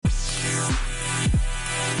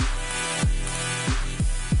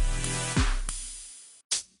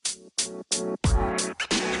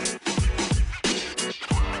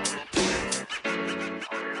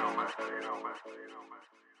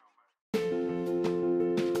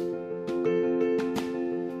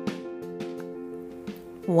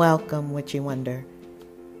Welcome, Witchy Wonder.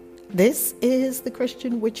 This is the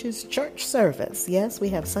Christian Witches Church service. Yes, we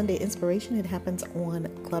have Sunday Inspiration. It happens on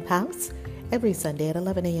Clubhouse every Sunday at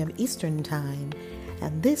 11 a.m. Eastern Time.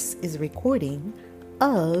 And this is a recording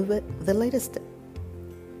of the latest,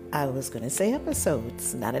 I was going to say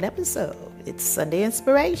episodes, not an episode. It's Sunday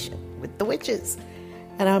Inspiration with the Witches.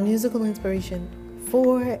 And our musical inspiration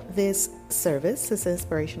for this service, this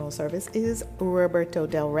inspirational service, is Roberto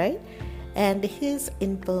Del Rey. And his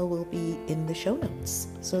info will be in the show notes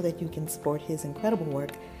so that you can support his incredible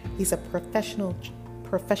work. He's a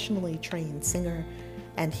professionally trained singer,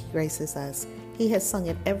 and he graces us. He has sung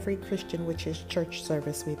at every Christian Witches Church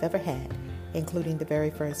service we've ever had, including the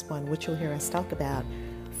very first one, which you'll hear us talk about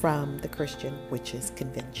from the Christian Witches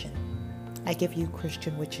Convention. I give you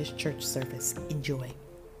Christian Witches Church service. Enjoy.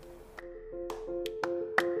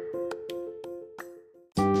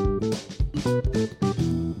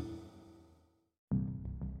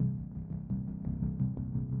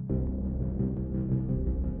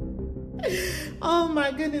 Oh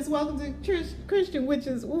my goodness, welcome to Christian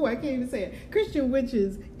Witches. Oh, I can't even say it. Christian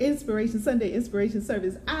Witches Inspiration, Sunday Inspiration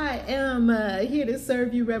Service. I am here to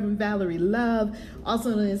serve you, Reverend Valerie Love,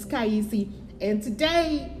 also known as Kaisi. And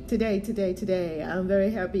today, I'm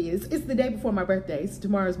very happy. It's the day before my birthday. So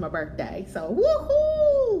tomorrow's my birthday. So,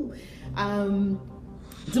 woohoo!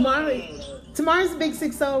 Tomorrow's Big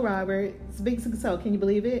 6-0, Robert. It's Big 6-0. Can you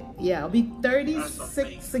believe it? Yeah, I'll be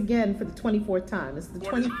 36 again for the 24th time. It's the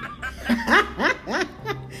 20.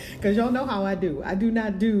 Because y'all know how I do. I do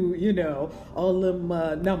not do, all them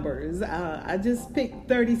numbers. I just picked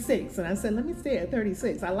 36. And I said, let me stay at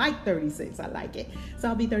 36. I like 36. I like it. So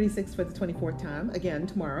I'll be 36 for the 24th time. Again,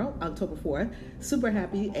 tomorrow, October 4th. Super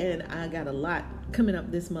happy. And I got a lot coming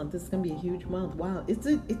up this month. It's going to be a huge month. Wow.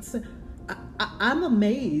 I'm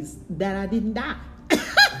amazed that I didn't die.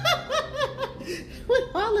 With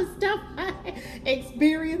all the stuff I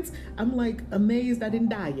experienced, I'm like amazed I didn't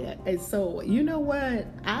die yet. And so, you know what?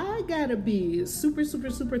 I gotta be super, super,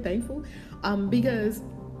 super thankful because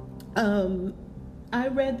I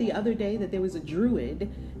read the other day that there was a druid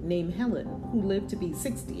named Helen who lived to be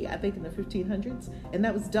 60, I think in the 1500s, and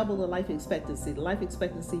that was double the life expectancy. The life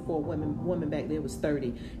expectancy for a woman back there was 30,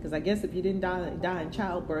 because I guess if you didn't die in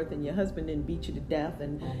childbirth and your husband didn't beat you to death,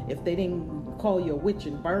 and if they didn't call you a witch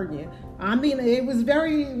and burn you, I mean, it was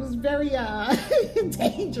very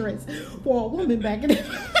dangerous for a woman back in the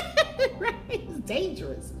right? It's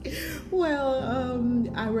dangerous. Well,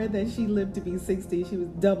 I read that she lived to be 60. She was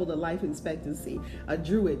double the life expectancy. A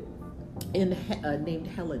druid named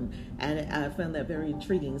Helen, and I found that very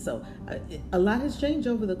intriguing. So a lot has changed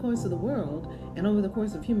over the course of the world and over the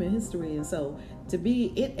course of human history, and so to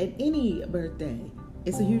be at any birthday,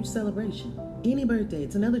 it's a huge celebration. Any birthday,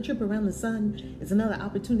 it's another trip around the sun. It's another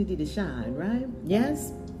opportunity to shine, right?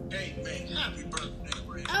 Yes? Amen. Happy birthday,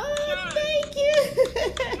 Ray. Oh, thank you.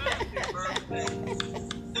 Happy birthday.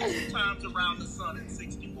 60 times around the sun and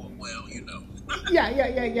 60 more. Well,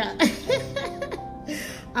 Yeah.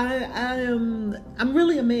 I'm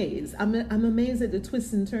really amazed. I'm amazed at the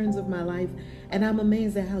twists and turns of my life, and I'm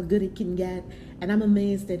amazed at how good it can get, and I'm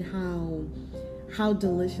amazed at how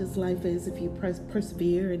delicious life is if you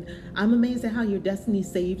persevere, and I'm amazed at how your destiny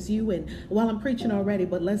saves you. And while I'm preaching already,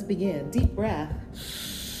 but let's begin. Deep breath.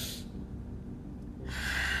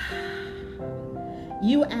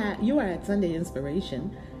 You are at Sunday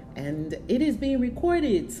Inspiration, and it is being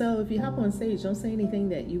recorded. So if you hop on stage, don't say anything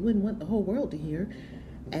that you wouldn't want the whole world to hear.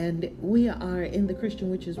 And we are in the Christian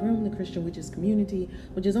Witches Room, the Christian Witches community,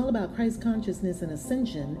 which is all about Christ consciousness and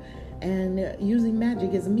ascension, and using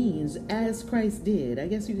magic as a means, as Christ did. I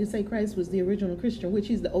guess you could say Christ was the original Christian witch.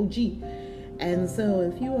 He's the OG. And so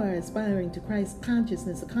if you are aspiring to Christ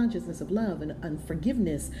consciousness, a consciousness of love and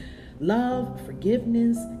forgiveness, love,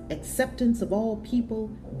 forgiveness, acceptance of all people,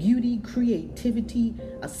 beauty, creativity,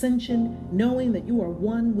 ascension, knowing that you are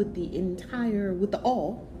one with with the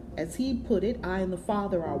all, as he put it, I and the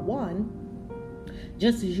Father are one,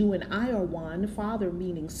 just as you and I are one, Father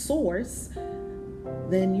meaning source,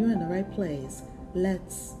 then you're in the right place.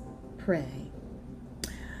 Let's pray.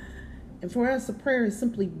 And for us, a prayer is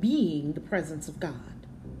simply being the presence of God,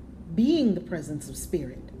 being the presence of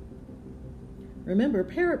Spirit. Remember,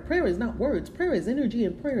 prayer is not words. Prayer is energy,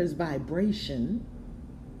 and prayer is vibration.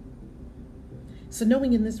 So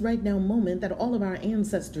knowing in this right now moment that all of our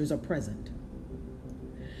ancestors are present,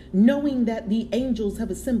 knowing that the angels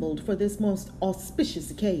have assembled for this most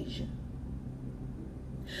auspicious occasion,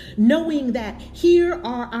 knowing that here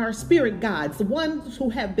are our spirit guides, the ones who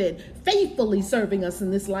have been faithfully serving us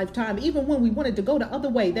in this lifetime. Even when we wanted to go the other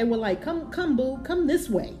way, they were like, come boo, come this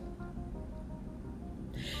way.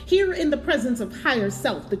 Here in the presence of higher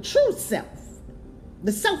self, the true self,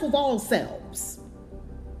 the self of all selves.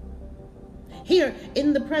 Here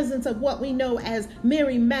in the presence of what we know as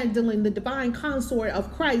Mary Magdalene, the divine consort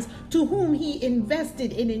of Christ, to whom he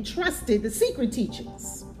invested and entrusted the secret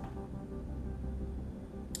teachings.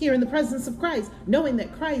 Here in the presence of Christ, knowing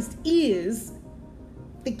that Christ is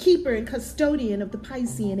the keeper and custodian of the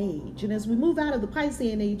Piscean age. And as we move out of the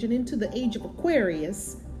Piscean age and into the age of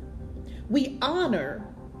Aquarius, we honor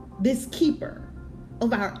this keeper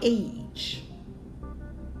of our age.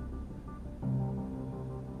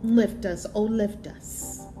 Lift us, oh lift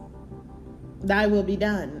us. Thy will be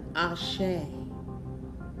done. Ashe.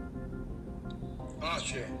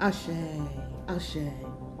 Ashe. Ashe. Ashe.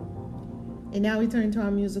 And now we turn to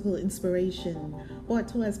our musical inspiration, brought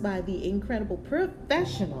to us by the incredible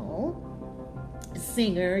professional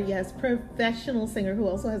singer, yes, professional singer who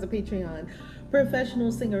also has a Patreon,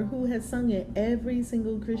 professional singer who has sung at every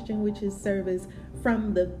single Christian Witches service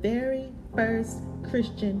from the very first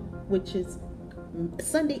Christian Witches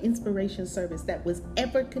Sunday inspiration service that was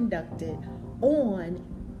ever conducted on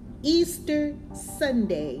Easter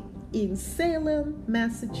Sunday in Salem,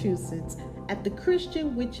 Massachusetts, at the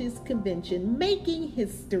Christian Witches Convention, making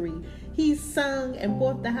history. He sung and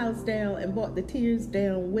brought the house down and brought the tears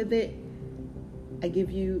down with it. I give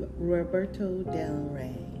you Roberto Del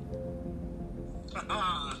Rey.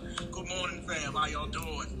 Good morning, fam. How y'all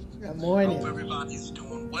doing? Good morning. Hope everybody's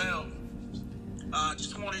doing well.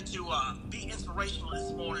 Just wanted to be inspirational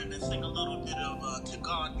this morning and sing a little bit of To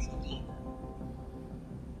God Be the Glory.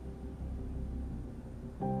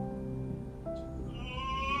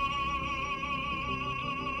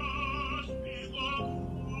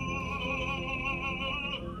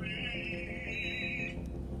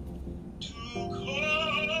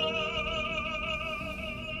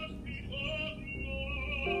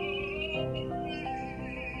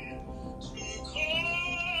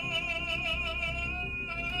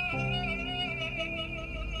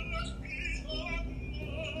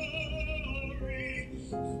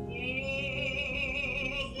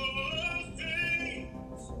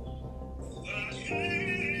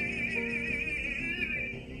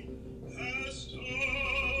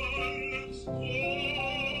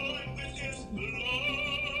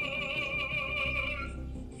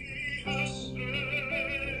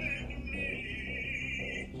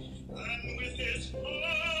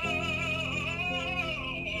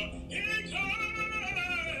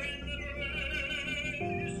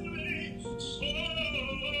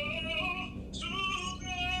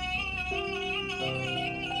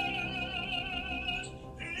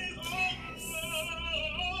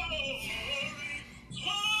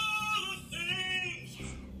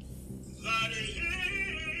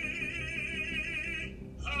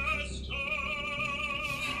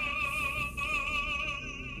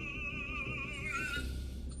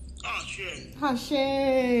 Ashe,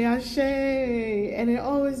 Ashe, and it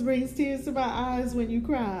always brings tears to my eyes when you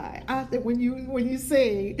cry. When you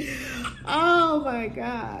sing. Oh my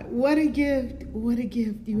God, what a gift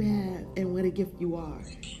you have, and what a gift you are.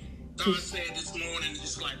 God said this morning,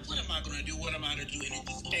 just like, what am I gonna do? What am I gonna do? And it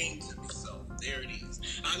just came to me. So there it is.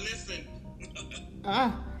 I listened.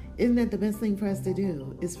 Isn't that the best thing for us to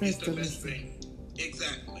do? Is for us to listen. Thing.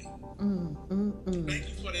 Exactly. Thank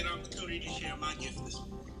you for that opportunity to share my gift this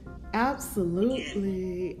morning.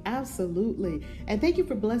 Absolutely. And thank you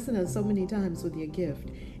for blessing us so many times with your gift.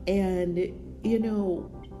 And, you know,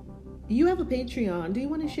 you have a Patreon. Do you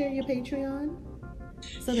want to share your Patreon?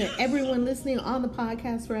 So that everyone listening on the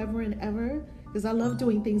podcast forever and ever, because I love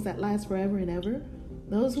doing things that last forever and ever.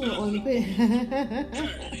 Those who are on the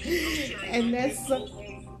and that's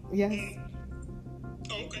yes.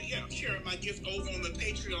 Okay, yeah, I'm sharing my gift over on the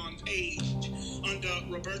Patreon page under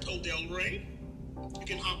Roberto Del Rey. You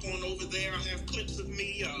can hop on over there. I have clips of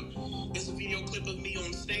me. There's a video clip of me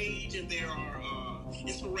on stage, and there are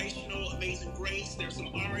inspirational, Amazing Grace. There's some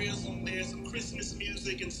arias on there, some Christmas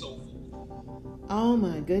music, and so forth. Oh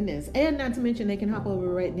my goodness! And not to mention, they can hop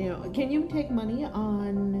over right now. Can you take money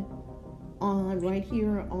on right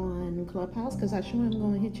here on Clubhouse? Because I sure am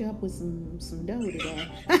going to hit you up with some dough today.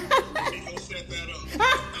 We're gonna set that up.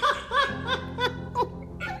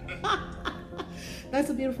 That's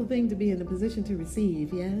a beautiful thing to be in a position to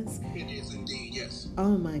receive, yes? It is indeed, yes.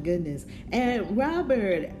 Oh my goodness. And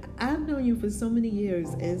Robert, I've known you for so many years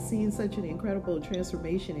and seen such an incredible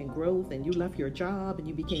transformation and growth, and you left your job and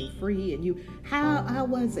you became free, and how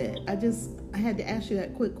was it? I had to ask you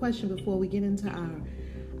that quick question before we get into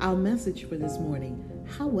our message for this morning.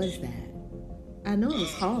 How was that? I know it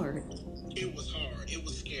was hard. It was hard. It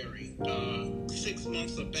was scary. 6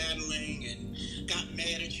 months of battling and got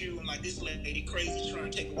mad at you and like, this lady crazy trying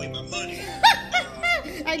to take away my money.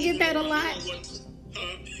 I get that a lot.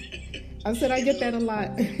 I said I get that a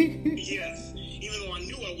lot. Yes. Even though I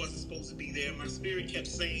knew I wasn't supposed to be there, my spirit kept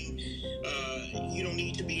saying, you don't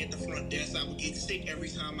need to be at the front desk. I would get sick every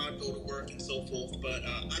time I go to work and so forth. But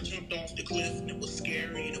I jumped off the cliff, and it was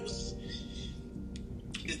scary. And it was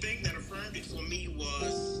the thing that affirmed it for me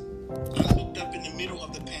was I looked up in the middle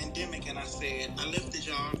of the pandemic and I said, I left the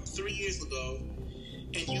job 3 years ago,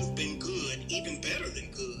 and you've been good, even better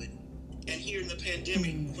than good. And here in the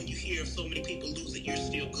pandemic, when you hear so many people lose it, you're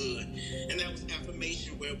still good. And that was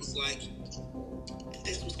affirmation where it was like,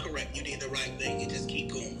 this was correct. You did the right thing, and just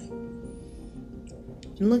keep going.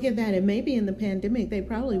 Look at that. And maybe in the pandemic, they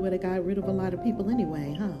probably would have got rid of a lot of people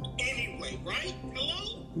anyway, huh? Anyway, right?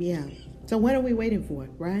 Hello? Yeah. So what are we waiting for,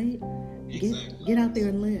 right? Exactly. Get out there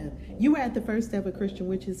and live. You were at the first ever Christian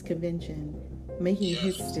Witches Convention, making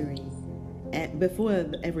history. Before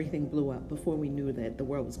everything blew up, before we knew that the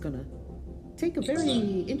world was going to take a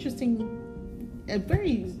very interesting, a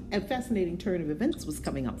very fascinating turn of events was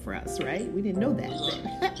coming up for us, right? We didn't know that.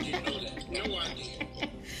 Didn't know that. No idea.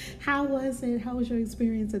 How was it? How was your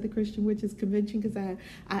experience at the Christian Witches Convention? Because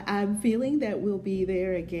I'm feeling that we'll be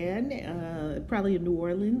there again, probably in New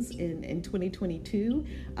Orleans in 2022,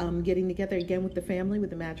 getting together again with the family,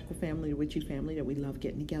 with the magical family, the witchy family that we love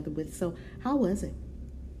getting together with. So how was it?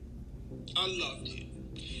 I loved it.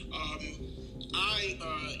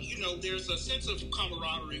 There's a sense of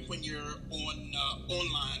camaraderie when you're on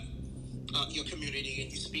online, your community,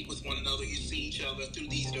 and you speak with one another. You see each other through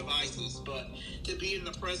these devices, but to be in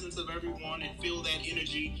the presence of everyone and feel that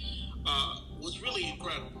energy was really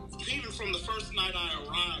incredible. Even from the first night I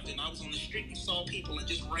arrived and I was on the street and saw people and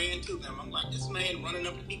just ran to them. I'm like, this man running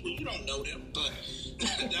up to people, you don't know them, but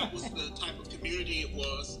that was the type of community it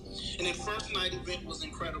was. And that first night event was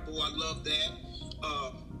incredible. I loved that.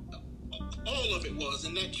 All of it was.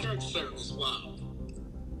 And that church service, wow.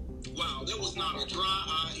 Wow, there was not a dry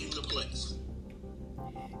eye in the place.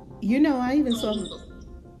 You know, I even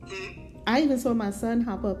saw my son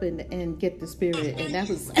hop up and get the spirit, and that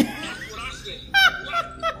was. That's what I said.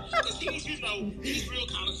 Because he's real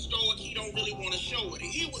kind of stoic. He don't really want to show it.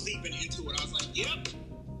 He was even into it. I was like, yep.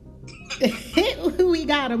 We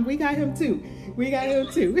got him. We got him too. He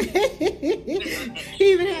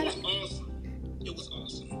even had. It was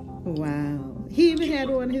awesome. Wow. He even had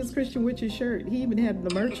on his Christian Witches shirt. He even had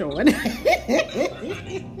the merch on.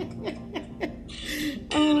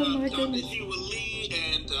 Oh my goodness. Dr. Lee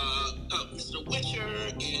and Mr. Witcher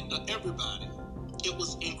and everybody. It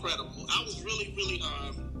was incredible. I was really, really,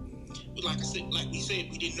 like we said,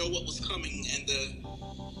 we didn't know what was coming. And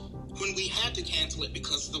when we had to cancel it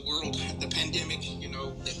because of the pandemic,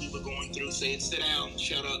 that we were going through, said, sit down,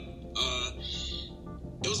 shut up.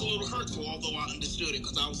 It was a little hurtful, although I understood it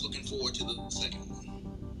because I was looking forward to the second one.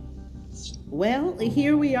 Well,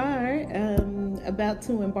 here we are, about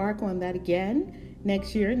to embark on that again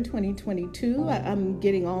next year in 2022. I'm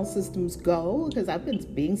getting all systems go because I've been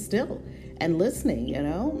being still and listening,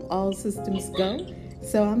 all systems go.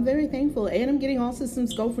 So I'm very thankful. And I'm getting all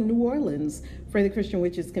systems go for New Orleans for the Christian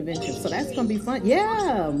Witches Convention. So that's going to be fun.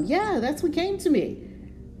 Yeah, that's what came to me.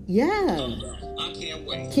 Yeah. I can't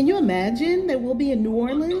wait. Can you imagine that we'll be in New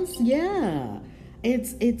Orleans? Yeah.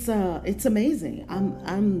 It's amazing.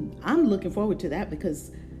 I'm looking forward to that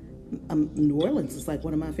because New Orleans is like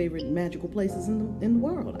one of my favorite magical places in the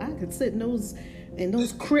world. I could sit in those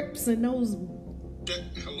crypts and those.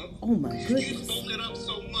 Hello. Oh my goodness! You spoke it up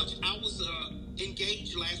so much. I was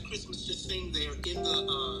engaged last Christmas to sing there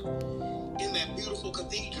in that beautiful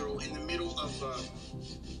cathedral in the middle of.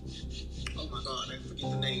 Oh my God, I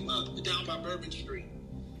forget the name. Down by Bourbon Street.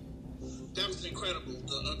 That was incredible.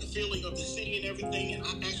 The feeling of the city and everything. And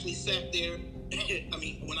I actually sat there.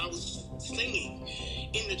 When I was singing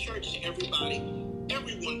in the church to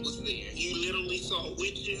everyone was there. You literally saw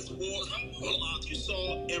witches, warlocks. You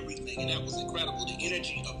saw everything, and that was incredible. The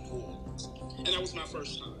energy of New Orleans, and that was my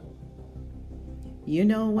first time. You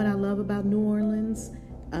know what I love about New Orleans?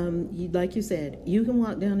 Like you said, you can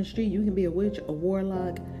walk down the street. You can be a witch, a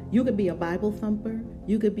warlock. You could be a Bible thumper.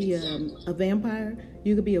 You could be a vampire.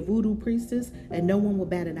 You could be a voodoo priestess, and no one will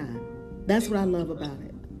bat an eye. That's what I love about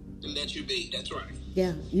it. And let you be. That's right.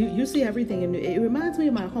 Yeah, you see everything, and it reminds me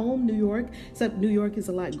of my home, New York. Except New York is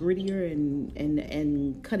a lot grittier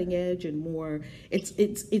and cutting edge and more.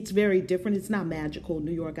 It's very different. It's not magical.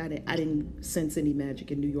 New York, I didn't sense any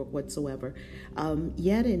magic in New York whatsoever.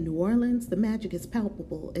 Yet in New Orleans, the magic is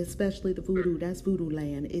palpable, especially the voodoo. That's voodoo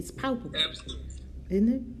land. It's palpable. Absolutely. Isn't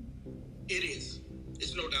it? It is.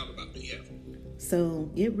 It's no doubt about it. Yeah. So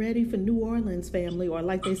get ready for New Orleans, family, or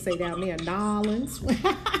like they say down there, Nolans.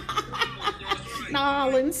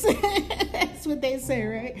 Nolans. That's what they say,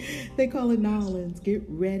 right? They call it Nolans. Get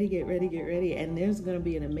ready, get ready, get ready. And there's going to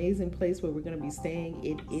be an amazing place where we're going to be staying.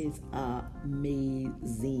 It is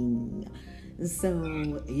amazing.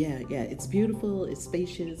 So, yeah, it's beautiful. It's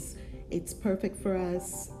spacious. It's perfect for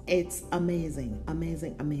us. It's amazing,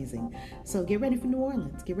 amazing, amazing. So get ready for New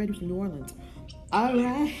Orleans. Get ready for New Orleans. All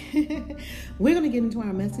right. We're going to get into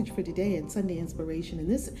our message for today and Sunday inspiration. And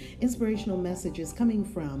this inspirational message is coming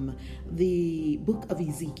from the book of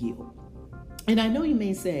Ezekiel. And I know you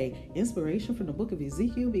may say, inspiration from the book of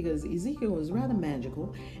Ezekiel, because Ezekiel was rather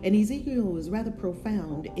magical and Ezekiel was rather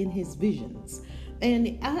profound in his visions.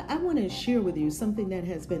 And I want to share with you something that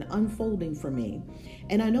has been unfolding for me.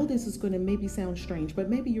 And I know this is going to maybe sound strange, but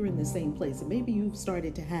maybe you're in the same place and maybe you've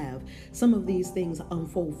started to have some of these things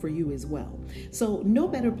unfold for you as well. So no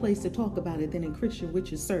better place to talk about it than in Christian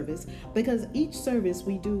Witches service, because each service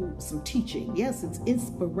we do some teaching. Yes, it's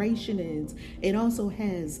inspiration, and it also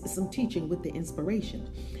has some teaching with the inspiration.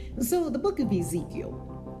 So the book of Ezekiel.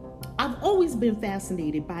 I've always been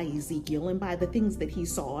fascinated by Ezekiel and by the things that he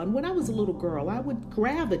saw. And when I was a little girl, I would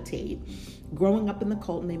gravitate, growing up in the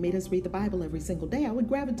cult, and they made us read the Bible every single day, I would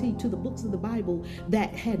gravitate to the books of the Bible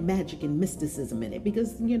that had magic and mysticism in it.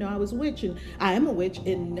 Because, you know, I was a witch, and I am a witch,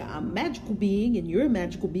 and I'm a magical being, and you're a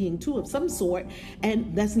magical being too of some sort.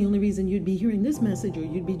 And that's the only reason you'd be hearing this message or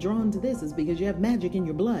you'd be drawn to this, is because you have magic in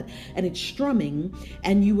your blood and it's strumming,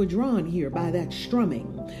 and you were drawn here by that strumming.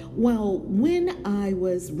 Well, when I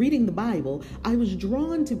was reading the Bible, I was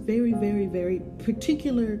drawn to very, very, very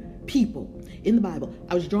particular people in the Bible.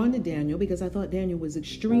 I was drawn to Daniel because I thought Daniel was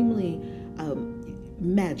extremely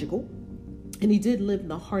magical, and he did live in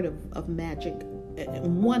the heart of magic,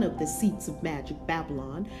 one of the seats of magic,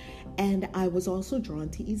 Babylon. And I was also drawn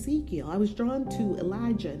to Ezekiel. I was drawn to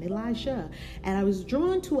Elijah and Elisha. And I was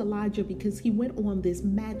drawn to Elijah because he went on this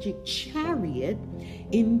magic chariot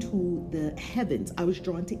into the heavens. I was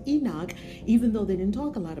drawn to Enoch, even though they didn't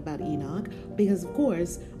talk a lot about Enoch, because of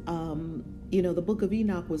course, you know, the book of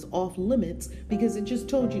Enoch was off limits because it just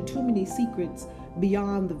told you too many secrets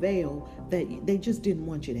beyond the veil that they just didn't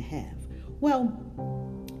want you to have. Well,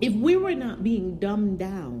 if we were not being dumbed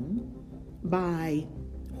down by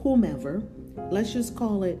whomever, let's just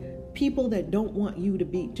call it people that don't want you to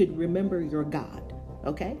remember your God,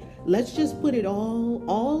 okay? Let's just put it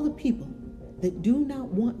all the people that do not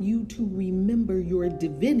want you to remember your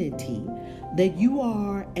divinity, that you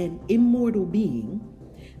are an immortal being,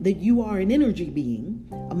 that you are an energy being,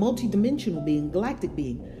 a multidimensional being, galactic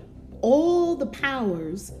being. All the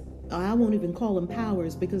powers, I won't even call them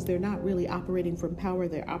powers because they're not really operating from power,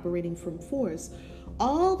 they're operating from force.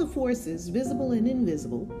 All the forces, visible and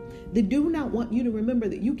invisible, that do not want you to remember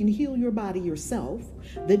that you can heal your body yourself,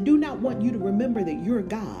 that do not want you to remember that you're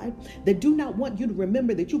God, that do not want you to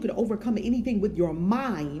remember that you can overcome anything with your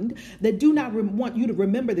mind, that do not want you to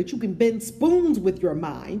remember that you can bend spoons with your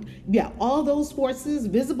mind. Yeah, all those forces,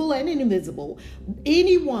 visible and invisible.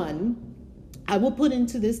 Anyone, I will put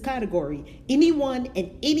into this category, anyone and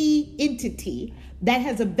any entity that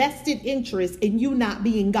has a vested interest in you not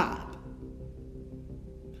being God.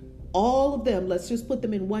 All of them, let's just put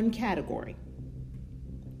them in one category.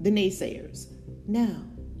 The naysayers. Now,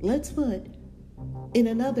 let's put in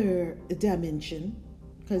another dimension,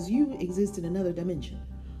 because you exist in another dimension,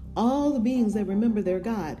 all the beings that remember their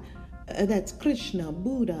God. That's Krishna,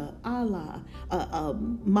 Buddha, Allah,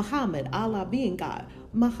 Muhammad, Allah being God,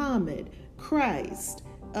 Muhammad, Christ,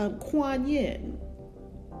 Kuan Yin,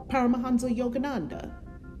 Paramahansa Yogananda,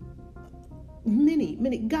 many,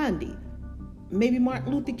 Gandhi, maybe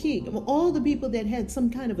Martin Luther King, all the people that had some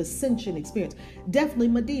kind of ascension experience, definitely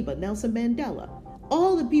Madiba, Nelson Mandela,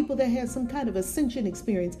 all the people that had some kind of ascension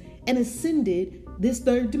experience and ascended this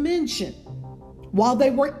third dimension while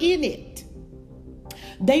they were in it.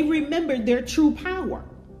 They remembered their true power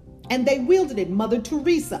and they wielded it. Mother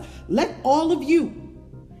Teresa, let all of you,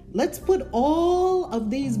 let's put all of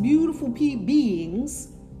these beautiful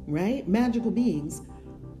beings, right, magical beings,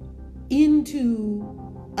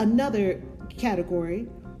 into another category,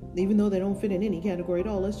 even though they don't fit in any category at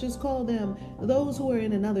all. Let's just call them those who are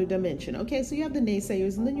in another dimension. Okay, so you have the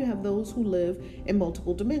naysayers, and then you have those who live in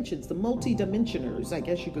multiple dimensions, the multi-dimensioners, I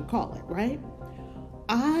guess you could call it, right?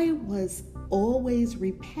 I was always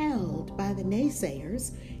repelled by the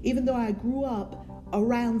naysayers, even though I grew up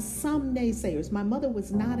around some naysayers. My mother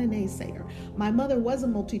was not a naysayer. My mother was a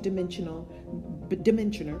multi-dimensioner,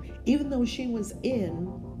 even though she was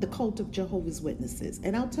in the cult of Jehovah's Witnesses.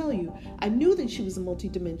 And I'll tell you, I knew that she was a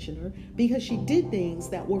multi-dimensioner because she did things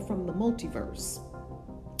that were from the multiverse.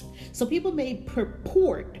 So people may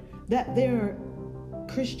purport that they're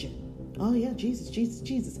Christian. Oh yeah, Jesus, Jesus,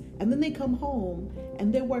 Jesus. And then they come home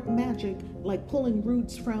and they work magic, like pulling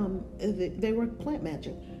roots from, they work plant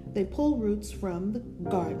magic. They pull roots from the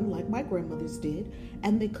garden, like my grandmothers did,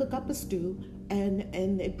 and they cook up a stew,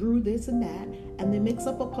 and they brew this and that, and they mix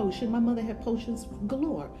up a potion. My mother had potions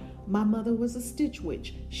galore. My mother was a stitch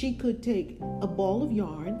witch. She could take a ball of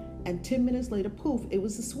yarn, and 10 minutes later, poof, it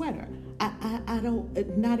was a sweater.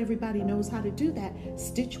 Not everybody knows how to do that.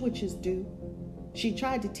 Stitch witches do. She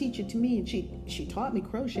tried to teach it to me, and she taught me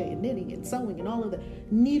crochet and knitting and sewing and all of the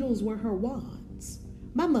needles were her wands.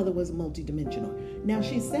 My mother was multidimensional. Now,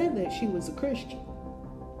 she said that she was a Christian,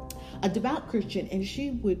 a devout Christian, and she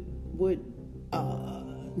would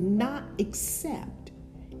not accept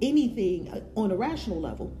anything on a rational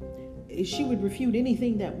level. She would refute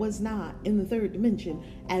anything that was not in the third dimension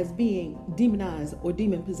as being demonized or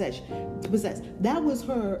demon possessed. That was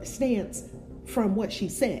her stance from what she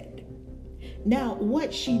said. Now,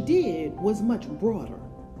 what she did was much broader.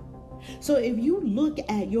 So if you look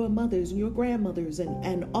at your mothers and your grandmothers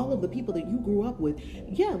and all of the people that you grew up with,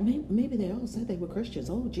 yeah, maybe they all said they were Christians.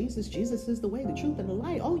 Oh, Jesus is the way, the truth, and the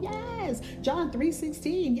light. Oh, yes. John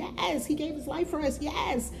 3:16. Yes, he gave his life for us.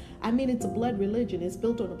 Yes. I mean, it's a blood religion. It's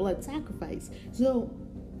built on a blood sacrifice. So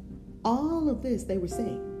all of this they were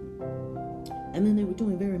saying. And then they were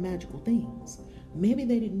doing very magical things. Maybe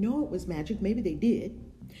they didn't know it was magic. Maybe they did.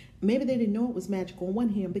 Maybe they didn't know it was magic on one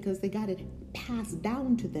hand because they got it passed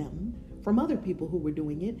down to them from other people who were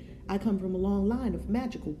doing it. I come from a long line of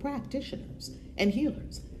magical practitioners and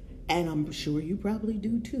healers, and I'm sure you probably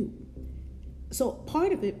do too. So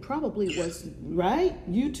part of it probably was, right?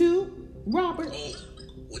 You too, Robert? Oh,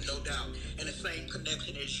 well, no doubt. And the same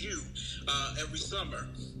connection as you. Every summer,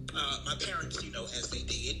 my parents, as they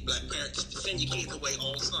did, black parents, send your kids away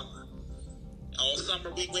all summer. All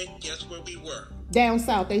summer we went, guess where we were? Down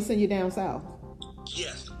south. They send you down south.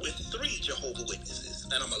 Yes, with 3 Jehovah's Witnesses.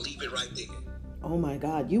 And I'm going to leave it right there. Oh my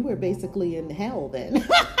God, you were basically in hell then.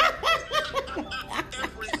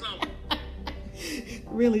 Every summer.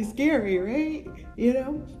 Really scary, right?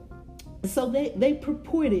 So they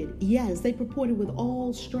purported, yes, they purported with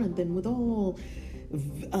all strength and with all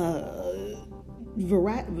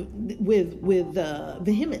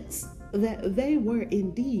vehemence that they were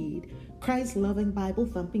indeed Christ-loving,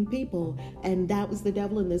 Bible-thumping people, and that was the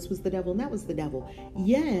devil, and this was the devil, and that was the devil.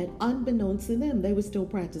 Yet, unbeknownst to them, they were still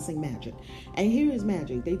practicing magic. And here is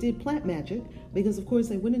magic. They did plant magic because, of course,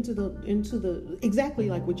 they went into the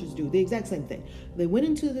exactly like witches do, the exact same thing. They went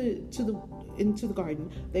into the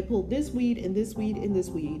garden. They pulled this weed and this weed and this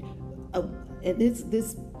weed, and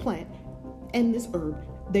this plant and this herb.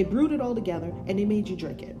 They brewed it all together, and they made you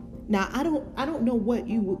drink it. Now, I don't know what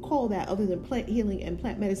you would call that other than plant healing and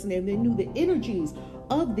plant medicine. And they knew the energies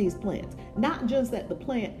of these plants, not just that the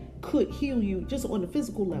plant could heal you just on a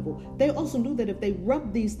physical level. They also knew that if they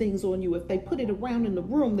rubbed these things on you, if they put it around in the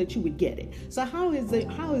room, that you would get it. So how is it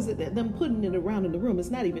that them putting it around in the room is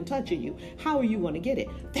not even touching you? How are you going to get it?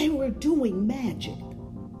 They were doing magic.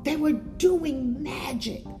 They were doing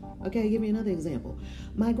magic. Okay, give me another example.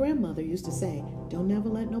 My grandmother used to say, "Don't never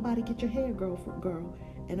let nobody get your hair, girl."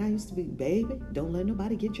 And I used to be, "Baby, don't let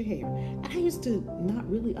nobody get your hair." And I used to not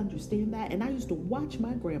really understand that. And I used to watch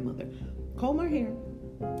my grandmother comb her hair,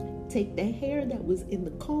 take the hair that was in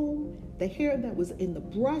the comb, the hair that was in the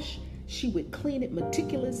brush. She would clean it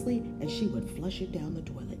meticulously and she would flush it down the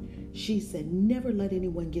toilet. She said, "Never let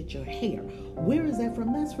anyone get your hair." Where is that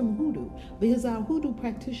from? That's from hoodoo. Because our hoodoo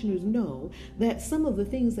practitioners know that some of the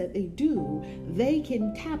things that they do, they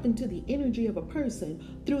can tap into the energy of a person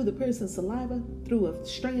through the person's saliva, through a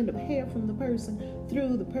strand of hair from the person,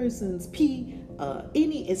 through the person's pee,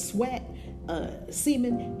 any sweat,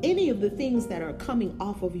 semen, any of the things that are coming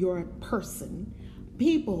off of your person.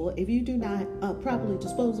 People, if you do not properly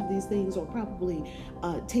dispose of these things or properly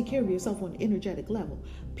take care of yourself on an energetic level,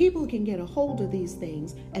 people can get a hold of these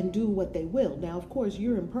things and do what they will. Now, of course,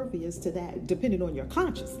 you're impervious to that depending on your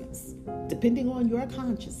consciousness.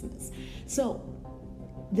 So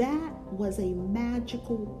that was a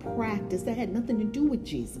magical practice that had nothing to do with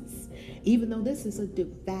Jesus, even though this is a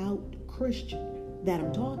devout Christian that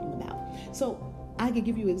I'm talking about. So I could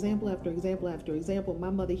give you example after example after example.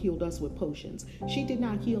 My mother healed us with potions. She did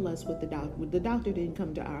not heal us with the doctor. The doctor didn't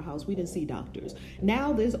come to our house. We didn't see doctors.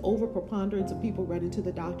 Now there's overpreponderance of people running to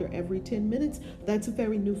the doctor every 10 minutes. That's a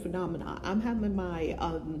very new phenomenon. I'm having my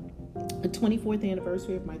 24th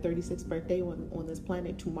anniversary of my 36th birthday on this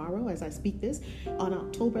planet tomorrow as I speak this on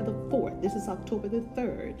October the 4th. This is October the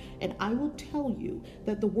 3rd. And I will tell you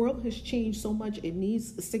that the world has changed so much in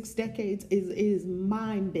these 6 decades is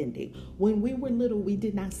mind-bending. When we were little little, we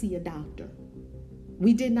did not see a doctor.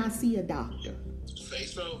 We did not see a doctor. Say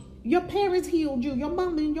so. Your parents healed you. Your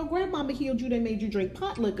mama and your grandmama healed you. They made you drink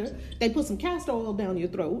pot liquor. They put some castor oil down your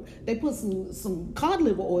throat. They put some cod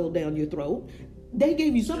liver oil down your throat. They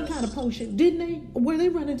gave you some kind of potion, didn't they? Were they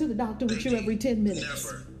running to the doctor with you every 10 minutes?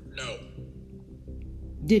 Never. No.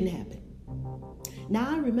 Didn't happen. Now,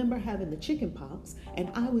 I remember having the chicken pox, and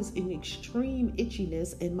I was in extreme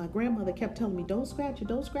itchiness, and my grandmother kept telling me, don't scratch it,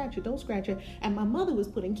 don't scratch it, don't scratch it. And my mother was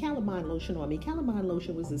putting calamine lotion on me. Calamine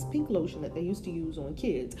lotion was this pink lotion that they used to use on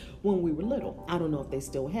kids when we were little. I don't know if they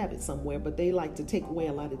still have it somewhere, but they like to take away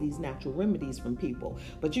a lot of these natural remedies from people.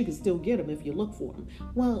 But you can still get them if you look for them.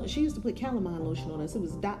 Well, she used to put calamine lotion on us. It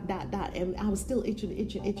was ... And I was still itching.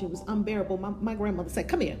 It was unbearable. My grandmother said,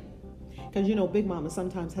 come here. Because, you know, Big Mama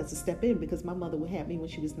sometimes has to step in because my mother would have me when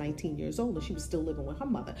she was 19 years old and she was still living with her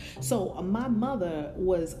mother. So my mother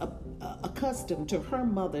was accustomed to her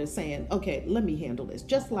mother saying, okay, let me handle this.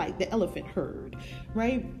 Just like the elephant herd,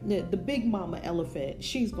 right? The Big Mama elephant,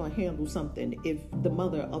 she's going to handle something if the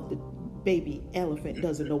mother of the baby elephant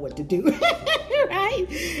doesn't know what to do. Right?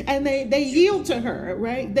 And they yield to her,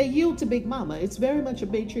 right? They yield to Big Mama. It's very much a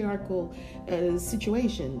matriarchal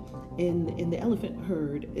situation in the elephant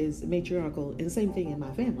herd is matriarchal, and the same thing in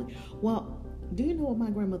my family. Well, do you know what my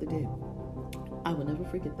grandmother did? I will never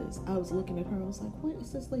forget this. I was looking at her. I was like, what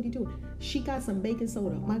is this lady doing? She got some baking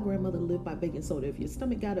soda. My grandmother lived by baking soda. If your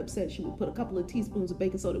stomach got upset, she would put a couple of teaspoons of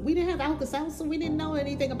baking soda. We didn't have Alka-Seltzer. We didn't know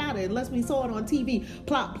anything about it unless we saw it on TV.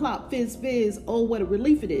 Plop, plop, fizz, fizz. Oh, what a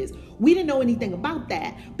relief it is. We didn't know anything about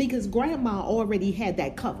that because Grandma already had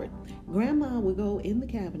that covered. Grandma would go in the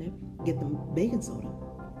cabinet, get the baking soda,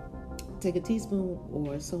 take a teaspoon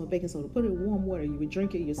or so of baking soda, put it in warm water. You would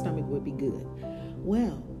drink it. Your stomach would be good.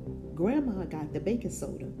 Well, Grandma got the baking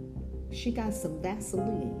soda. She got some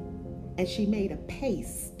Vaseline and she made a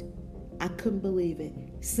paste. I couldn't believe it.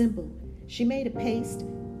 Simple. She made a paste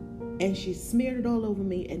and she smeared it all over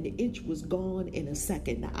me and the itch was gone in a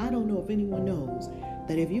second. Now, I don't know if anyone knows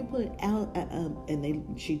that if you put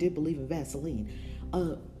she did believe in Vaseline.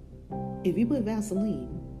 If you put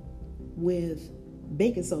Vaseline with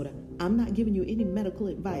baking soda, I'm not giving you any medical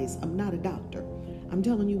advice. I'm not a doctor. I'm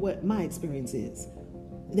telling you what my experience is.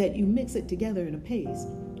 That you mix it together in a paste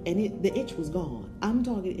and the itch was gone. I'm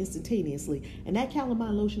talking instantaneously. And that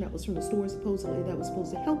calamine lotion that was from the store supposedly that was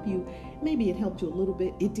supposed to help you, maybe it helped you a little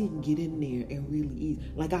bit. It didn't get in there and really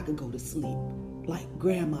easy. Like I could go to sleep. Like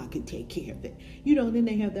Grandma could take care of it. You know, and then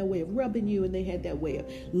they have that way of rubbing you and they had that way of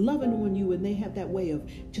loving on you and they have that way of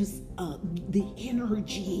just the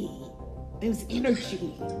energy. There's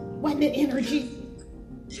energy. Wasn't it energy?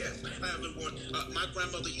 Yes, I have one. My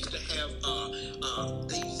grandmother used to have,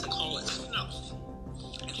 they used to call it snuff.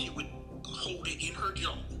 And she would hold it in her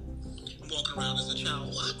jaw and walk around as a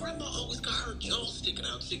child. Well, grandma always got her jaw sticking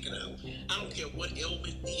out. I don't care what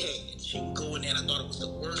ailment we had. She would go in there and I thought it was the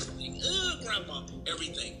worst thing. Grandma,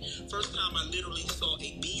 everything. First time I literally saw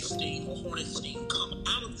a bee sting or hornet sting come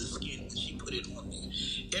out of the skin when she put it on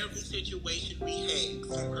me. Every situation we had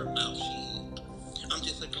from her mouth, I'm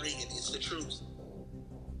just agreeing. It's the truth.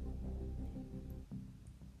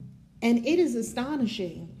 And it is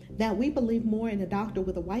astonishing that we believe more in a doctor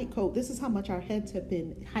with a white coat. This is how much our heads have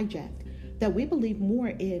been hijacked. That we believe more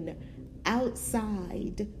in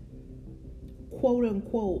outside, quote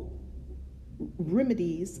unquote,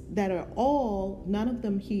 remedies that are all, none of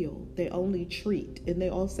them heal. They only treat. And they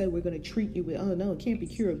all say, we're going to treat you with, oh no, it can't be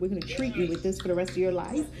cured. We're going to treat you with this for the rest of your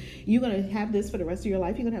life. You're going to have this for the rest of your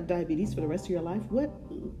life. You're going to have diabetes for the rest of your life.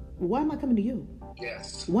 Why am I coming to you?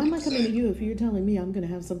 Yes. Why am I coming to you if you're telling me I'm going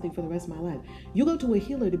to have something for the rest of my life? You go to a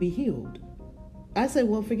healer to be healed. I say,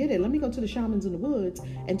 well, forget it. Let me go to the shamans in the woods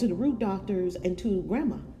and to the root doctors and to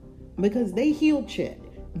grandma because they healed shit.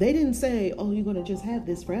 They didn't say, oh, you're going to just have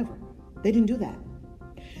this forever. They didn't do that.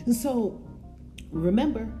 And so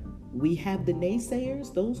remember, we have the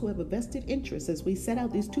naysayers, those who have a vested interest, as we set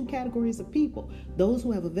out these two categories of people, those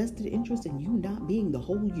who have a vested interest in you not being the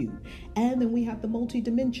whole you. And then we have the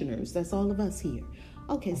multidimensioners. That's all of us here.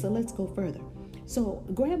 Okay, so let's go further. So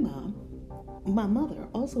grandma, my mother,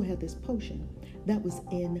 also had this potion that was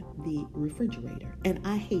in the refrigerator. And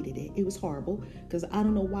I hated it. It was horrible because I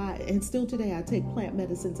don't know why. And still today I take plant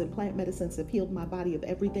medicines and plant medicines have healed my body of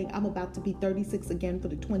everything. I'm about to be 36 again for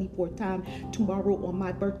the 24th time. Tomorrow on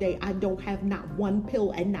my birthday, I don't have not one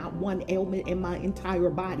pill and not one ailment in my entire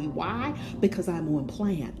body. Why? Because I'm on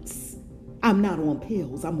plants. I'm not on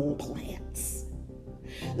pills. I'm on plants.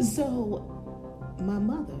 So my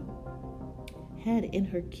mother had in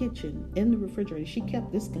her kitchen, in the refrigerator, she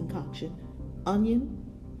kept this concoction: onion,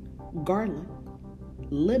 garlic,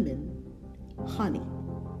 lemon, honey.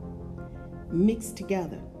 mixed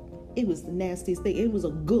together. It was the nastiest thing. It was a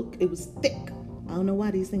gook. It was thick. I don't know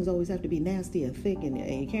why these things always have to be nasty and thick, and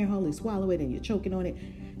you can't hardly swallow it, and you're choking on it.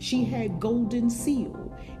 She had golden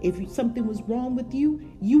seal. If something was wrong with you,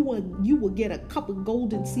 you would get a cup of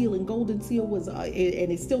golden seal, and golden seal was, and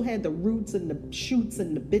it still had the roots and the shoots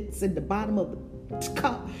and the bits in the bottom of the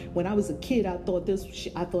cup. When I was a kid, I thought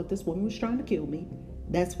this woman was trying to kill me.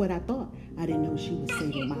 That's what I thought. I didn't know she was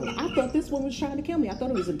saving my life. I thought this woman was trying to kill me. I thought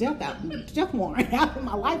it was a death warrant out of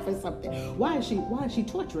my life or something. Why is she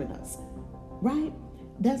torturing us? Right?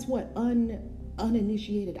 That's what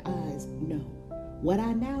uninitiated eyes know. What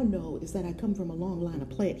I now know is that I come from a long line of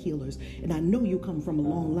plant healers, and I know you come from a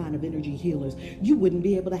long line of energy healers. You wouldn't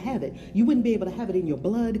be able to have it. You wouldn't be able to have it in your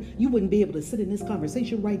blood. You wouldn't be able to sit in this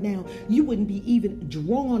conversation right now. You wouldn't be even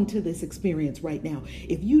drawn to this experience right now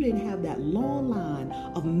if you didn't have that long line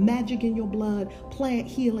of magic in your blood, plant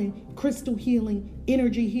healing, crystal healing,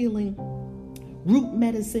 energy healing, root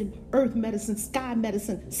medicine, earth medicine, sky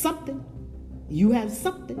medicine, something. You have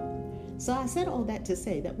something. So I said all that to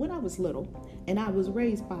say that when I was little, and I was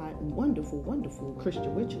raised by wonderful, wonderful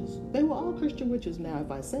Christian witches. They were all Christian witches. Now,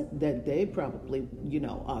 if I said that, they probably,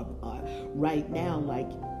 are right now, like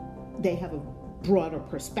they have a broader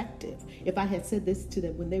perspective. If I had said this to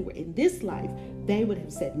them when they were in this life, they would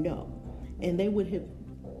have said no. And they would have,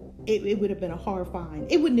 it would have been a horrifying,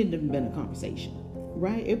 it wouldn't have been a conversation,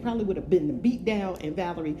 right? It probably would have been beat down and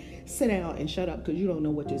Valerie, sit down and shut up because you don't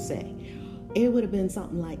know what to say. It would have been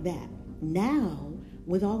something like that. Now,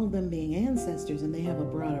 with all of them being ancestors and they have a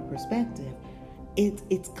broader perspective,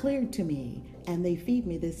 it's clear to me, and they feed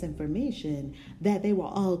me this information, that they were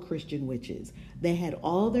all Christian witches. They had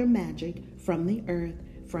all their magic from the earth,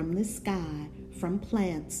 from the sky, from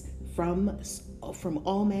plants, from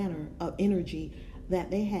all manner of energy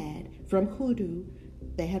that they had, from hoodoo.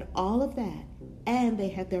 They had all of that, and they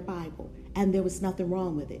had their Bible. And there was nothing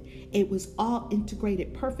wrong with it. It was all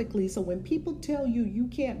integrated perfectly. So when people tell you you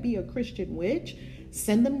can't be a Christian witch,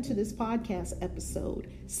 send them to this podcast episode.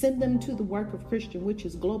 Send them to the work of Christian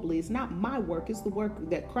witches globally. It's not my work. It's the work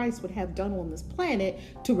that Christ would have done on this planet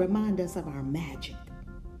to remind us of our magic.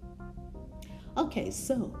 Okay,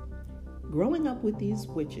 so growing up with these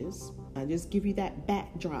witches, I just give you that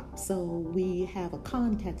backdrop so we have a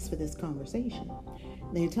context for this conversation.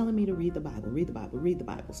 They're telling me to read the Bible, read the Bible, read the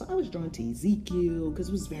Bible. So I was drawn to Ezekiel because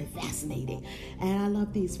it was very fascinating. And I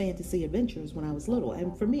loved these fantasy adventures when I was little.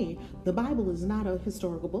 And for me, the Bible is not a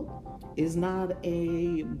historical book. It's not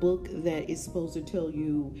a book that is supposed to tell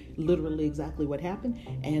you literally exactly what happened.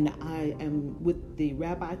 And I am with the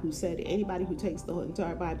rabbi who said anybody who takes the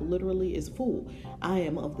entire Bible literally is a fool. I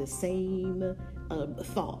am of the same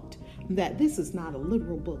thought that this is not a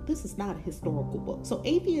literal book. This is not a historical book. So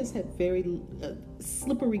atheists have very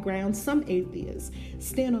slippery ground. Some atheists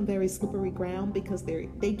stand on very slippery ground because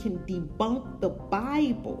they can debunk the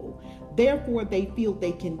Bible. Therefore, they feel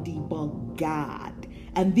they can debunk God.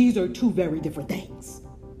 And these are two very different things.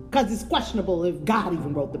 Because it's questionable if God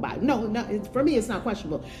even wrote the Bible. No, for me, it's not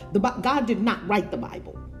questionable. God did not write the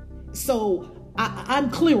Bible. So I'm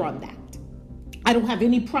clear on that. I don't have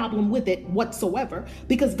any problem with it whatsoever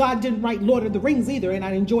because God didn't write Lord of the Rings either, and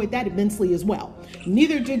I enjoyed that immensely as well.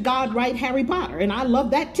 Neither did God write Harry Potter, and I love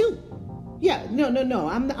that too. Yeah, no.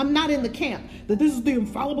 I'm not in the camp that this is the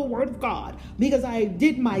infallible word of God because I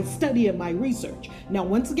did my study and my research. Now,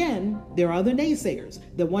 once again, there are other naysayers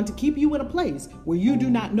that want to keep you in a place where you do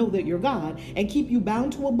not know that you're God and keep you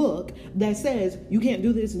bound to a book that says you can't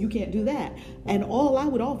do this and you can't do that. And all I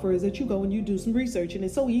would offer is that you go and you do some research, and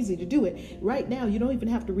it's so easy to do it. Right now, you don't even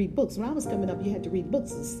have to read books. When I was coming up, you had to read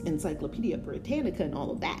books, Encyclopedia Britannica and all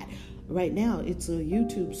of that. Right now, it's a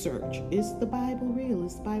YouTube search. Is the Bible real?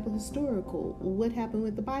 Is the Bible historical? What happened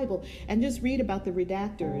with the Bible? And just read about the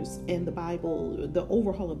redactors in the Bible, the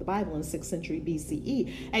overhaul of the Bible in 6th century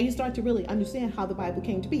BCE. And you start to really understand how the Bible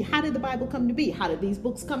came to be. How did the Bible come to be? How did these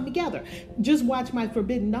books come together? Just watch my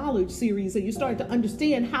Forbidden Knowledge series and you start to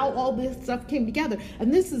understand how all this stuff came together.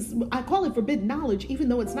 And this is, I call it forbidden knowledge, even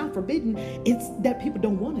though it's not forbidden. It's that people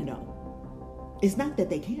don't want to know. It's not that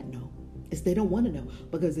they can't know. It's they don't want to know,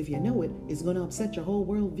 because if you know it, it's going to upset your whole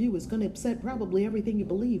worldview. It's going to upset probably everything you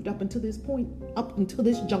believed up until this point, up until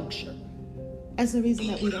this juncture. That's the reason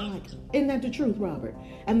that we don't like it. Isn't that the truth, Robert?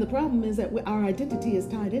 And the problem is that our identity is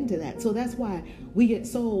tied into that. So that's why we get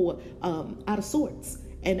so out of sorts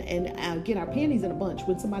and get our panties in a bunch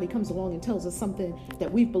when somebody comes along and tells us something that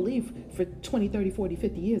we've believed for 20, 30, 40,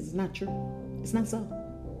 50 years is not true. It's not so.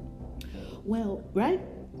 Well, right?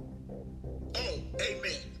 Oh,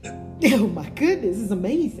 amen. Oh my goodness, it's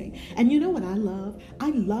amazing. And you know what I love? I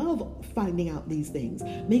love finding out these things,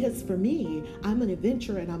 because for me, I'm an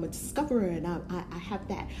adventurer and I'm a discoverer, and I have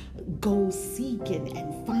that go seek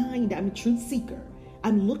and find. I'm a truth seeker.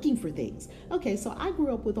 I'm looking for things. Okay, so I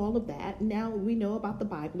grew up with all of that. Now we know about the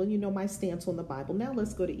Bible, and you know my stance on the Bible. Now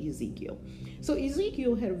let's go to Ezekiel. So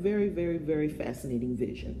Ezekiel had a very, very, very fascinating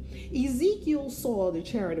vision. Ezekiel saw the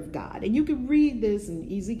chariot of God, and you can read this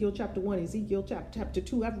in Ezekiel chapter 1, Ezekiel chapter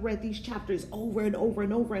 2. I've read these chapters over and over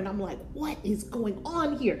and over, and I'm like, what is going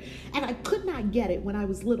on here? And I could not get it when I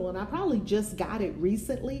was little, and I probably just got it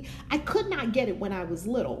recently. I could not get it when I was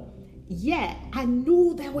little. Yet I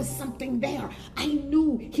knew there was something there. I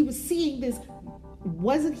knew he was seeing this.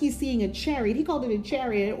 Wasn't he seeing a chariot? He called it a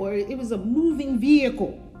chariot, or it was a moving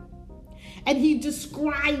vehicle. And he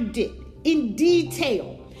described it in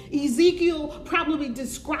detail. Ezekiel probably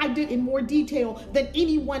described it in more detail than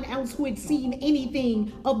anyone else who had seen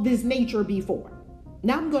anything of this nature before.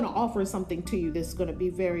 Now I'm going to offer something to you that's going to be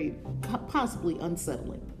very possibly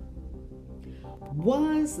unsettling.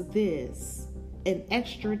 Was this an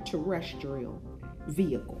extraterrestrial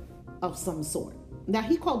vehicle of some sort? Now,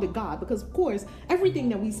 he called it God because, of course, everything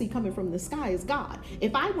that we see coming from the sky is God.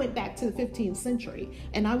 If I went back to the 15th century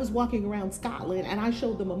and I was walking around Scotland and I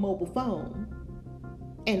showed them a mobile phone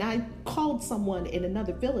and I called someone in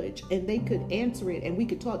another village and they could answer it and we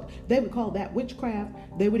could talk, they would call that witchcraft.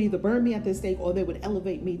 They would either burn me at the stake or they would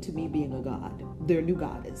elevate me to me being a god, their new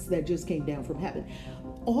goddess that just came down from heaven.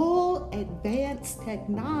 All advanced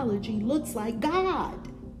technology looks like God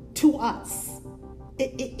to us.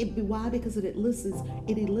 Why? Because it elicits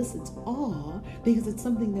awe, because it's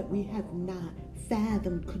something that we have not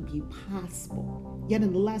fathomed could be possible. Yet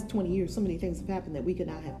in the last 20 years, so many things have happened that we could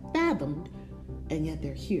not have fathomed, and yet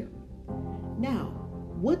they're here. Now,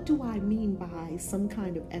 what do I mean by some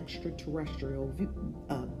kind of extraterrestrial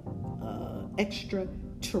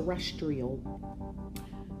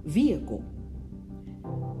vehicle?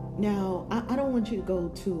 Now, I don't want you to go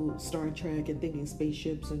to Star Trek and thinking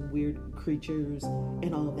spaceships and weird creatures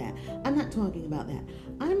and all of that. I'm not talking about that.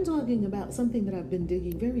 I'm talking about something that I've been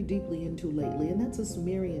digging very deeply into lately, and that's the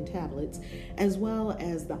Sumerian tablets, as well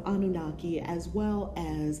as the Anunnaki, as well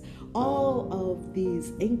as all of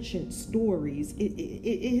these ancient stories.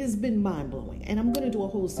 It has been mind-blowing, and I'm going to do a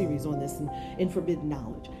whole series on this in Forbidden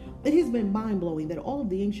Knowledge. It has been mind-blowing that all of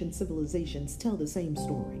the ancient civilizations tell the same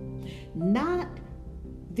story. Not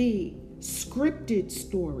the scripted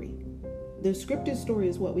story. The scripted story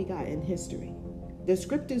is what we got in history. The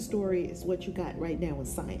scripted story is what you got right now in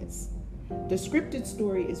science. The scripted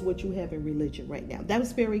story is what you have in religion right now. That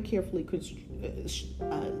was very carefully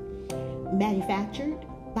manufactured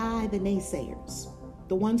by the naysayers.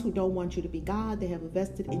 The ones who don't want you to be God. They have a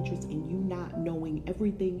vested interest in you not knowing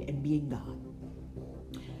everything and being God.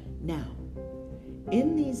 Now,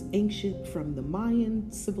 in these ancient, from the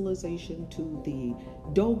Mayan civilization to the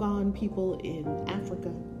Dogon people in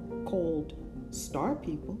Africa, called star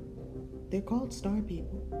people, they're called star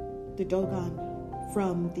people. The Dogon,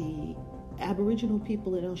 from the Aboriginal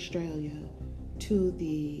people in Australia to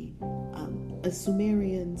the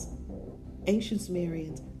Sumerians, ancient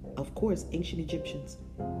Sumerians, of course, ancient Egyptians,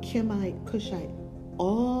 Kemite, Kushite,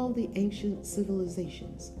 all the ancient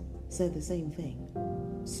civilizations said the same thing.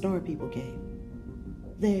 Star people came.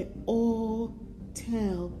 They all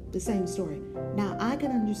tell the same story. Now, I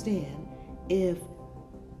can understand if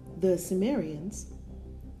the Sumerians,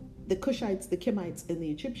 the Kushites, the Kemites, and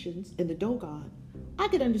the Egyptians, and the Dogon, I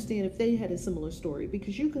could understand if they had a similar story,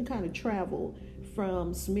 because you can kind of travel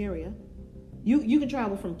from Sumeria. You can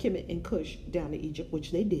travel from Kemet and Kush down to Egypt,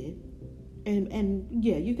 which they did. And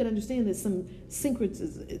yeah, you can understand that some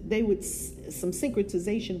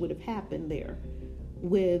syncretization would have happened there,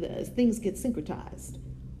 with things get syncretized,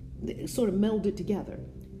 sort of melded together.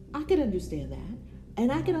 I could understand that.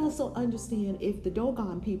 And I can also understand if the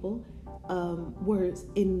Dogon people were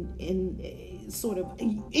in sort of,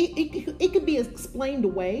 it could be explained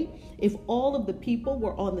away if all of the people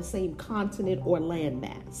were on the same continent or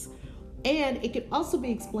landmass. And it could also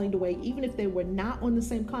be explained away even if they were not on the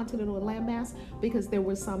same continent or landmass, because there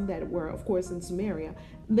were some that were, of course, in Sumeria.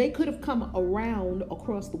 They could have come around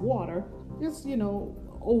across the water, just,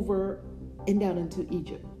 over and down into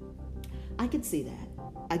Egypt. I could see that.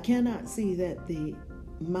 I cannot see that the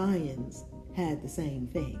Mayans had the same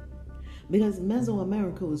thing, because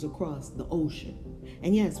Mesoamerica was across the ocean.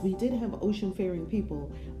 And yes, we did have ocean-faring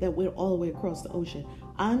people that went all the way across the ocean.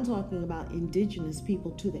 I'm talking about indigenous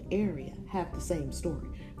people to the area have the same story.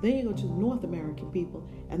 Then you go to the North American people,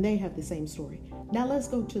 and they have the same story. Now let's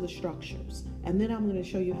go to the structures, and then I'm going to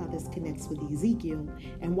show you how this connects with Ezekiel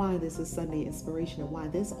and why this is Sunday inspiration and why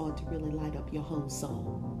this ought to really light up your whole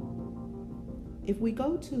soul. If we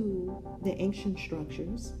go to the ancient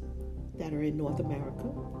structures that are in North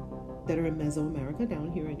America, that are in Mesoamerica,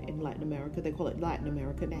 down here in Latin America, they call it Latin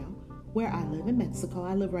America now, where I live in Mexico,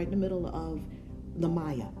 I live right in the middle of the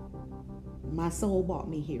Maya. My soul brought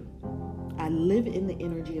me here. I live in the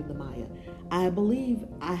energy of the Maya. I believe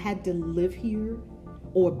I had to live here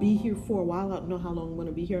or be here for a while. I don't know how long I'm going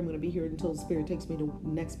to be here. I'm going to be here until the Spirit takes me to the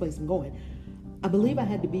next place I'm going. I believe I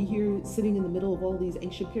had to be here sitting in the middle of all these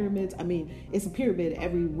ancient pyramids. I mean, it's a pyramid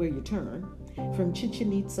everywhere you turn. From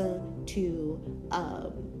Chichen Itza to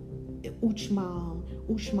Uxmal.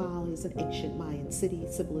 Uxmal is an ancient Mayan city,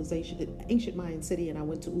 civilization, ancient Mayan city, and I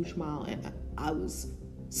went to Uxmal and I was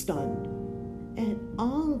stunned. And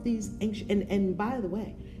all of these ancient, and by the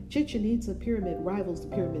way, Chichen Itza pyramid rivals the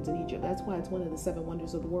pyramids in Egypt. That's why it's one of the 7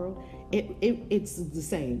 wonders of the world. It's the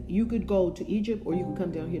same. You could go to Egypt or you could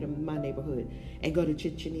come down here to my neighborhood and go to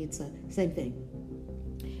Chichen Itza. Same thing.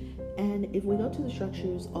 And if we go to the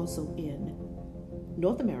structures also in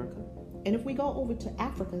North America, and if we go over to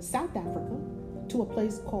Africa, South Africa, to a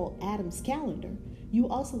place called Adam's Calendar, you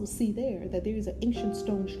also see there that there is an ancient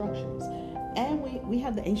stone structures. And we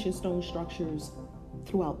have the ancient stone structures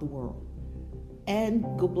throughout the world. And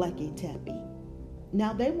Göbekli Tepe.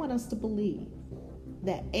 Now they want us to believe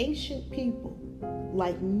that ancient people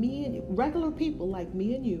like me and regular people like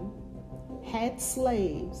me and you had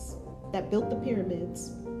slaves that built the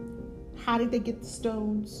pyramids. How did they get the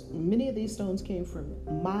stones? Many of these stones came from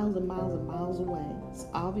miles and miles and miles away. So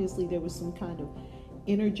obviously there was some kind of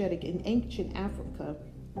energetic in ancient Africa.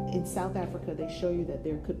 In South Africa, they show you that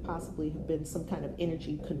there could possibly have been some kind of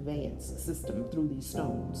energy conveyance system through these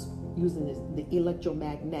stones, using the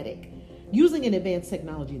electromagnetic, using an advanced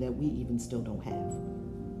technology that we even still don't have.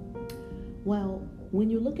 Well, when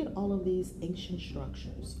you look at all of these ancient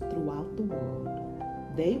structures throughout the world,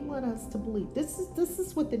 they want us to believe, this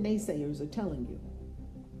is what the naysayers are telling you.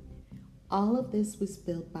 All of this was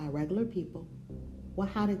built by regular people. Well,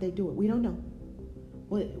 how did they do it? We don't know.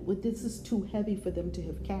 Well, this is too heavy for them to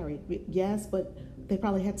have carried. Yes, but they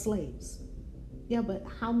probably had slaves. Yeah, but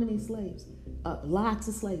how many slaves? Lots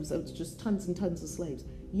of slaves. It was just tons and tons of slaves.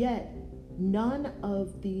 Yet, none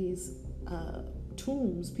of these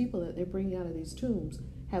tombs, people that they're bringing out of these tombs,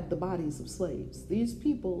 have the bodies of slaves. These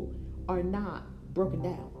people are not broken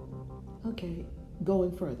down. Okay,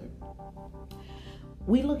 going further.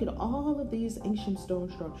 We look at all of these ancient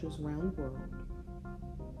stone structures around the world,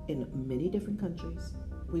 in many different countries.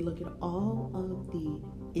 We look at all of the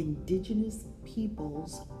indigenous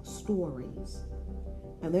people's stories,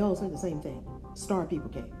 and they all say the same thing. Star people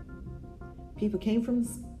came. People came from the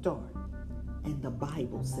star, and the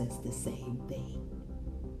Bible says the same thing.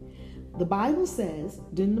 The Bible says,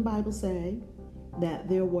 didn't the Bible say that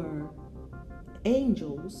there were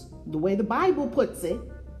angels, the way the Bible puts it,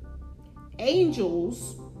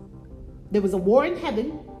 angels, there was a war in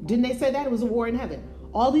heaven. Didn't they say that? It was a war in heaven.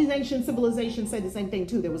 All these ancient civilizations say the same thing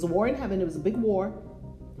too. There was a war in heaven. There was a big war.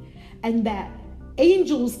 And that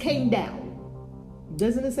angels came down.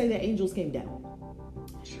 Doesn't it say that angels came down?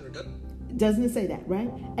 Sure does. Doesn't it say that,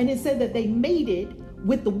 right? And it said that they mated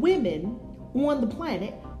with the women on the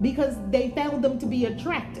planet because they found them to be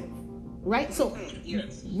attractive, right? So,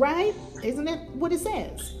 yes. Right? Isn't that what it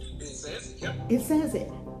says? It says, yep. It says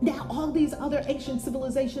it. Now, all these other ancient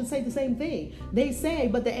civilizations say the same thing. They say,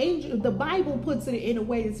 but the Bible puts it in a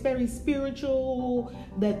way that's very spiritual,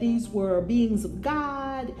 that these were beings of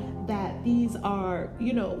God, that these are,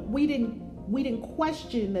 we didn't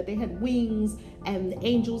question that they had wings and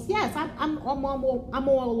angels. Yes, I'm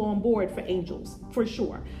all on board for angels, for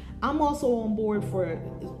sure. I'm also on board for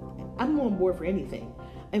anything.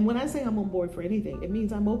 And when I say I'm on board for anything, it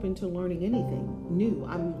means I'm open to learning anything new.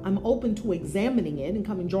 I'm open to examining it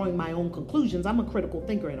and drawing my own conclusions. I'm a critical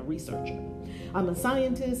thinker and a researcher. I'm a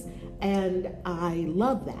scientist, and I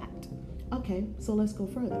love that. Okay, so let's go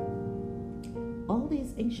further. All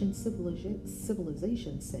these ancient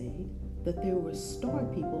civilizations say that there were star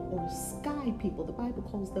people or sky people, the Bible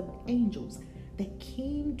calls them angels, that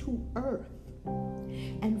came to earth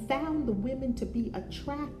and found the women to be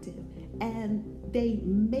attractive, and they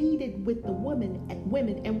mated with the women,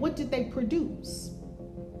 and what did they produce?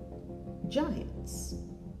 Giants.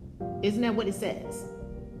 Isn't that what it says?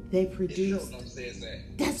 They produced. It sure says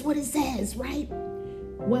that. That's what it says, right?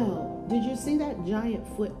 Well, did you see that giant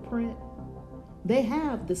footprint? They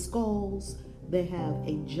have the skulls. They have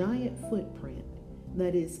a giant footprint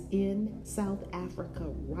that is in South Africa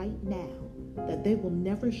right now. that they will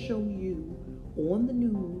never show you on the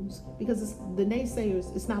news, because the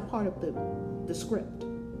naysayers, it's not part of the script.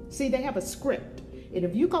 See, they have a script. And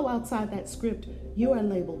if you go outside that script, you are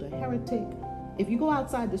labeled a heretic. If you go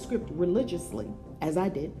outside the script religiously, as I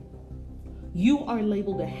did, you are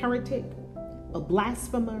labeled a heretic, a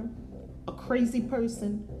blasphemer, a crazy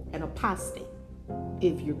person, an apostate.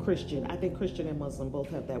 If you're Christian, I think Christian and Muslim both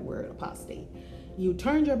have that word, apostate. You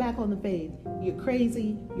turned your back on the faith, you're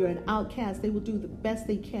crazy, you're an outcast. They will do the best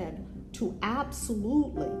they can to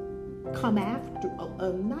absolutely come after,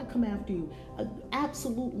 not come after you,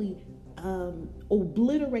 absolutely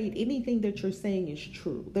obliterate anything that you're saying is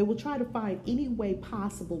true. They will try to find any way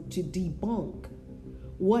possible to debunk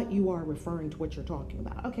what you are referring to, what you're talking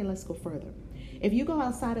about. Okay, let's go further. If you go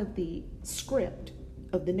outside of the script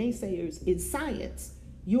of the naysayers in science,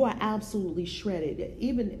 you are absolutely shredded.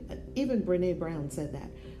 Even Brene Brown said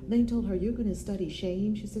that. They told her, you're going to study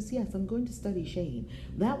shame. She says, yes, I'm going to study shame.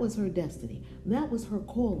 That was her destiny. That was her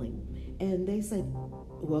calling. And they said,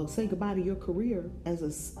 well, say goodbye to your career as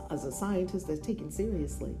a scientist that's taken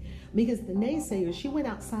seriously. Because the naysayers, she went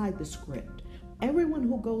outside the script. Everyone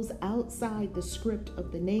who goes outside the script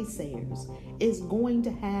of the naysayers is going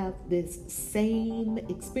to have this same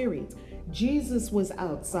experience. Jesus was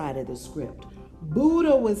outside of the script.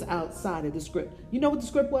 Buddha was outside of the script. You know what the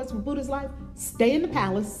script was for Buddha's life? Stay in the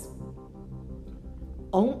palace.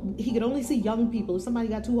 He could only see young people. If somebody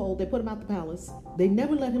got too old, they put him out the palace. They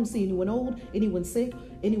never let him see anyone old, anyone sick,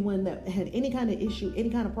 anyone that had any kind of issue, any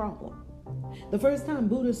kind of problem. The first time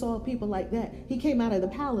Buddha saw people like that, he came out of the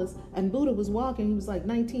palace and Buddha was walking. He was like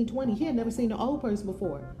 19, 20. He had never seen an old person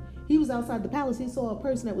before. He was outside the palace. He saw a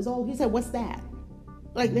person that was old. He said, what's that?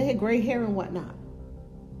 Like they had gray hair and whatnot.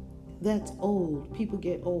 That's old. People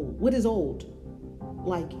get old. What is old?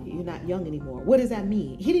 Like you're not young anymore. What does that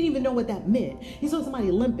mean? He didn't even know what that meant. He saw somebody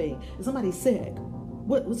limping and somebody sick.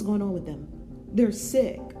 What's going on with them? They're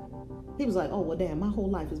sick. He was like, oh, well, damn, my whole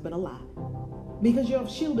life has been a lie. Because you have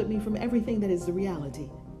shielded me from everything that is the reality.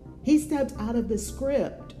 He stepped out of the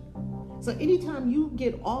script. So anytime you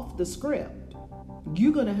get off the script,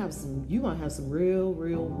 you're gonna have some real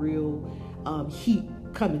heat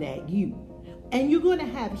coming at you. And you're gonna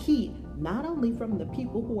have heat not only from the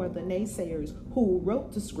people who are the naysayers who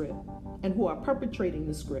wrote the script and who are perpetrating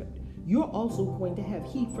the script, you're also going to have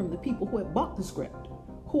heat from the people who have bought the script,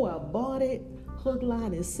 who have bought it, hook,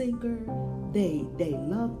 line, and sinker. They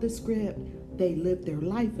love the script. They lived their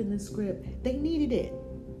life in the script. They needed it.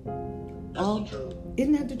 That's the truth.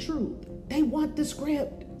 Isn't that the truth? They want the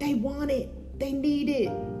script. They want it. They need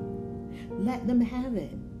it. Let them have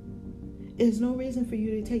it. There's no reason for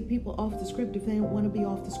you to take people off the script. If they don't want to be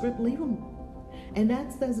off the script, leave them. And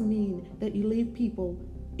that doesn't mean that you leave people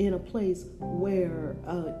in a place where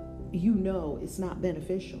it's not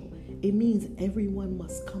beneficial. It means everyone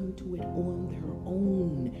must come to it on their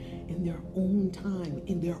own, in their own time,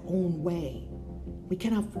 in their own way. We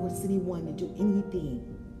cannot force anyone to do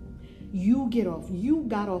anything. You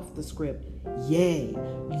got off the script. Yay.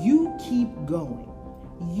 You keep going.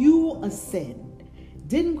 You ascend.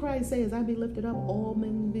 Didn't Christ say, as I be lifted up, all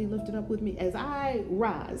men be lifted up with me? As I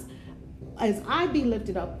rise, as I be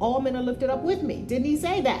lifted up, all men are lifted up with me. Didn't he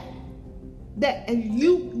say that?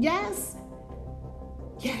 Yes.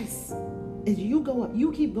 As you go up,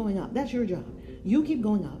 you keep going up. That's your job. You keep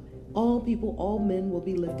going up. All people, all men will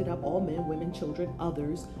be lifted up. All men, women, children,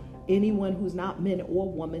 others. Anyone who's not men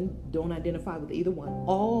or woman, don't identify with either one.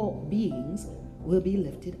 All beings will be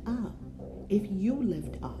lifted up if you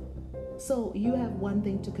lift up. So you have one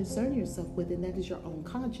thing to concern yourself with, and that is your own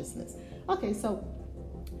consciousness. Okay, so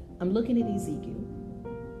I'm looking at Ezekiel.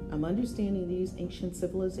 I'm understanding these ancient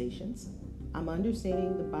civilizations. I'm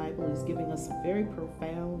understanding the Bible is giving us very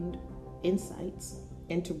profound insights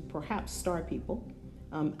into perhaps star people.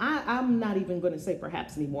 I'm not even going to say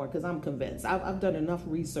perhaps anymore because I'm convinced. I've done enough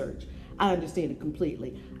research. I understand it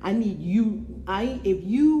completely. I need you. If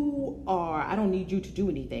you are, I don't need you to do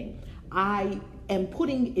anything. I am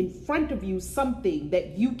putting in front of you something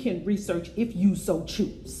that you can research if you so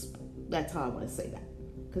choose. That's how I want to say that.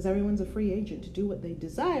 Because everyone's a free agent to do what they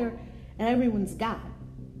desire, and everyone's God.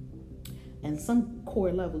 And some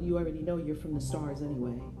core level, you already know you're from the stars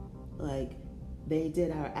anyway. Like, they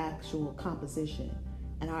did our actual composition.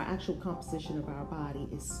 And our actual composition of our body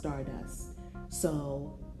is stardust.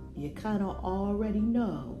 So you kind of already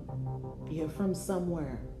know you're from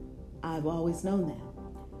somewhere. I've always known that.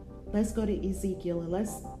 Let's go to Ezekiel and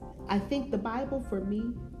I think the Bible for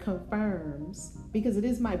me confirms, because it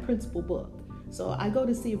is my principal book. So I go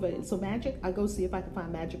to see magic, I go see if I can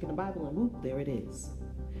find magic in the Bible, and whoop, there it is.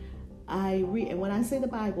 And when I say the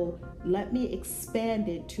Bible, let me expand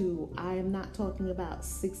it to, I am not talking about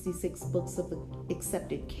 66 books of the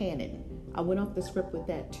accepted canon. I went off the script with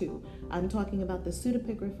that too. I'm talking about the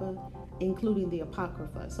pseudepigrapha, including the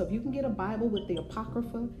Apocrypha. So if you can get a Bible with the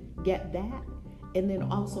Apocrypha, get that. And then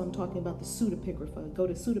also I'm talking about the pseudepigrapha. Go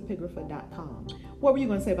to pseudepigrapha.com. What were you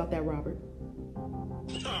going to say about that, Robert?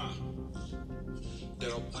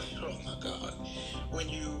 Oh my God. When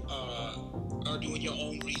you are doing your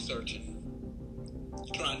own research and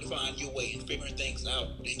trying to find your way and figuring things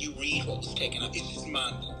out, then you read what was taken out. It's just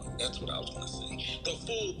mind-blowing. That's what I was going to say. The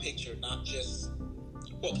full picture, not just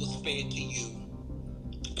what was fed to you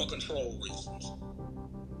for control reasons.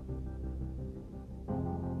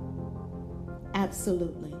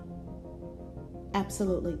 Absolutely.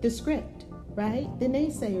 Absolutely. The script, right? The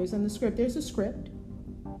naysayers and the script. There's a script.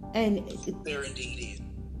 And there indeed is.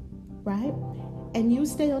 Right? And you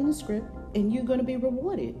stay on the script and you're going to be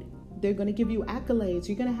rewarded. They're going to give you accolades.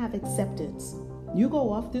 You're going to have acceptance. You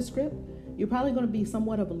go off the script, you're probably going to be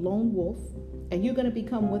somewhat of a lone wolf, and you're going to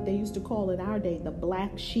become what they used to call in our day the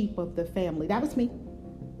black sheep of the family. That was me.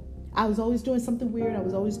 I was always doing something weird. I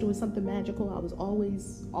was always doing something magical. I was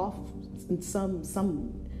always off in some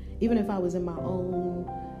even if I was in my own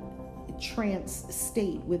trance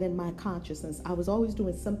state within my consciousness, I was always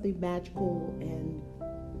doing something magical and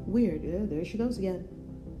weird. Yeah, there she goes again.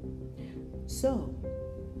 So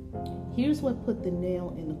here's what put the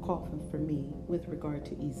nail in the coffin for me with regard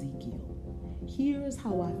to Ezekiel. Here's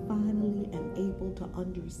how I finally am able to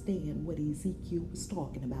understand what Ezekiel was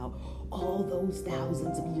talking about all those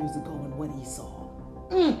thousands of years ago and what he saw.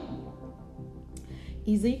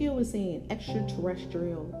 Ezekiel was seeing an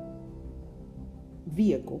extraterrestrial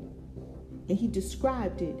vehicle, and he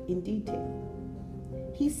described it in detail.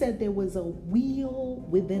 He said there was a wheel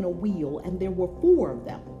within a wheel, and there were 4 of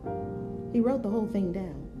them. He wrote the whole thing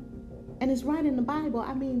down. And it's right in the Bible.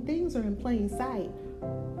 I mean, things are in plain sight.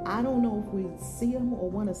 I don't know if we see them or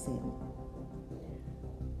want to see them.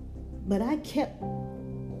 But I kept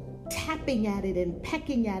tapping at it and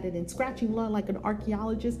pecking at it and scratching along like an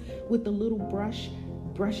archaeologist with the little brush,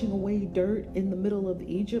 brushing away dirt in the middle of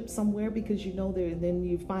Egypt somewhere, because you know there, and then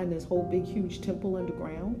you find this whole big huge temple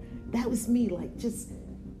underground. That was me, like, just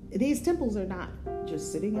these temples are not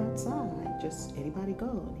just sitting outside, just anybody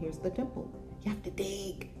go, and here's the temple. You have to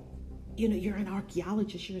dig. You know, you're an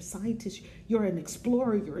archaeologist, you're a scientist, you're an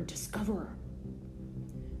explorer, you're a discoverer.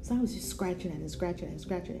 So I was just scratching at it.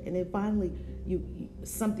 And then finally, you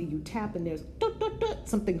tap and there's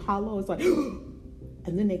something hollow. It's like, and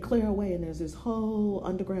then they clear away and there's this whole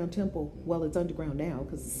underground temple. Well, it's underground now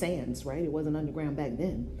because the sands, right? It wasn't underground back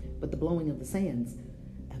then, but the blowing of the sands.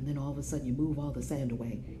 And then all of a sudden you move all the sand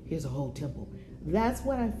away. Here's a whole temple. That's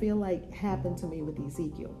what I feel like happened to me with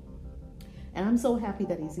Ezekiel. And I'm so happy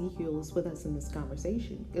that Ezekiel is with us in this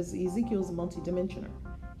conversation, because Ezekiel is a multidimensioner.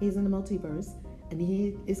 He's in the multiverse, and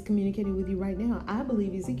he is communicating with you right now. I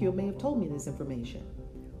believe Ezekiel may have told me this information.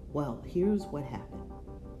 Well, here's what happened.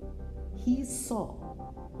 He saw,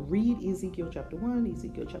 read Ezekiel chapter 1,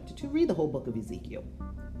 Ezekiel chapter 2, read the whole book of Ezekiel.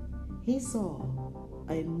 He saw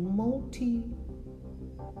a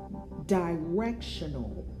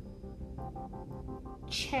multi-directional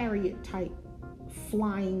chariot-type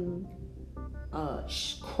flying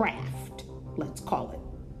craft, let's call it.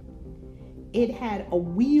 It had a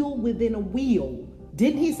wheel within a wheel.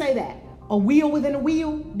 Didn't he say that? A wheel within a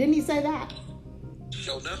wheel? Didn't he say that?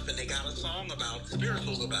 Sure enough, and they got a song about,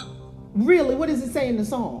 spirituals about. Really? What does it say in the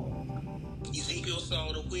song? Ezekiel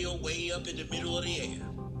saw the wheel way up in the middle of the air.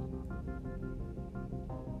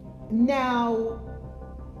 Now,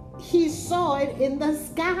 he saw it in the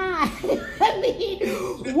sky. I mean,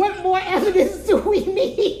 what more evidence do we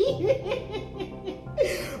need?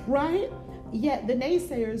 Right? Yet the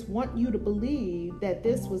naysayers want you to believe that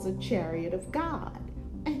this was a chariot of God.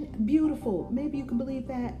 And beautiful. Maybe you can believe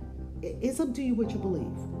that. It's up to you what you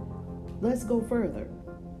believe. Let's go further.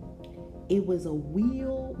 It was a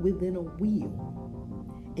wheel within a wheel.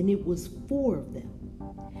 And it was 4 of them.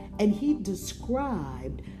 And he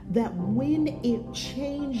described that when it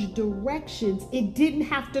changed directions, it didn't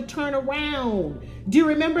have to turn around. Do you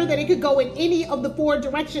remember that it could go in any of the 4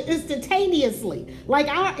 directions instantaneously? Like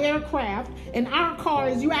our aircraft and our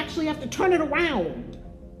cars, you actually have to turn it around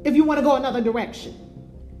if you want to go another direction.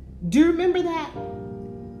 Do you remember that?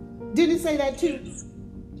 Didn't it say that too?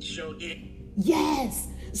 Sure did. Yes.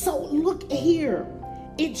 So look here.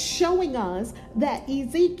 It's showing us that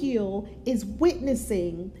Ezekiel is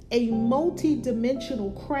witnessing a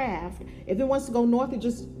multi-dimensional craft. If it wants to go north, it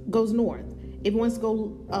just goes north. If it wants to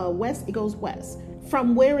go west, it goes west.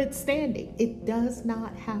 From where it's standing, it does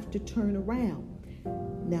not have to turn around.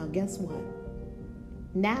 Now, guess what?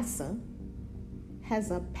 NASA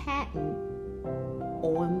has a patent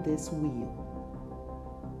on this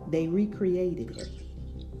wheel. They recreated it.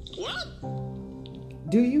 What?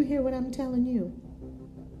 Do you hear what I'm telling you?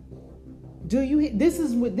 Do you hear? This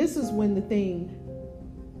is when the thing,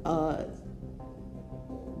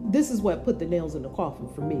 this is what put the nails in the coffin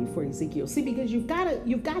for me, for Ezekiel. See, because you've got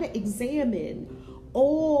to examine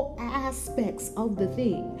all aspects of the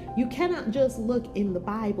thing. You cannot just look in the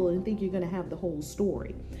Bible and think you're going to have the whole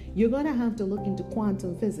story. You're going to have to look into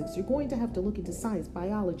quantum physics. You're going to have to look into science,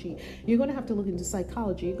 biology. You're going to have to look into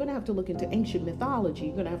psychology. You're going to have to look into ancient mythology.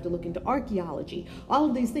 You're going to have to look into archaeology, all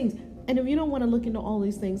of these things. And if you don't want to look into all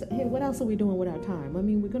these things, hey, what else are we doing with our time? I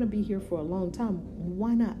mean, we're going to be here for a long time.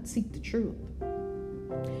 Why not seek the truth?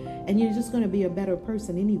 And you're just going to be a better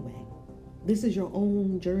person anyway. This is your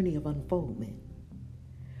own journey of unfoldment.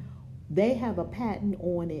 They have a patent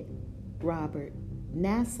on it, Robert.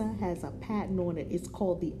 NASA has a patent on it. It's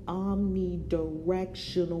called the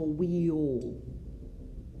omnidirectional wheel.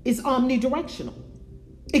 It's omnidirectional.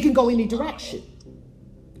 It can go any direction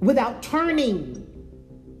without turning.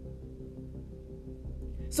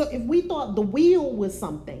 So if we thought the wheel was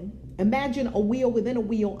something, imagine a wheel within a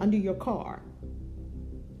wheel under your car.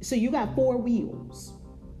 So you got 4 wheels.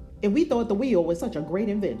 And we thought the wheel was such a great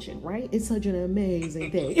invention, right? It's such an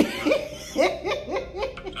amazing thing.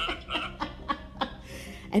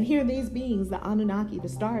 And here these beings, the Anunnaki, the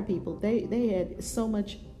star people, they had so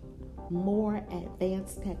much more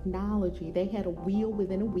advanced technology. They had a wheel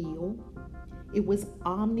within a wheel. It was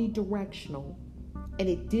omnidirectional, and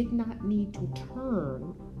it did not need to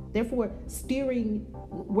turn. Therefore, steering,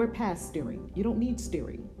 we're past steering. You don't need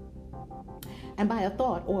steering. And by a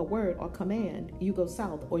thought or a word or command, you go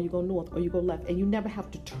south or you go north or you go left, and you never have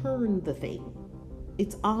to turn the thing.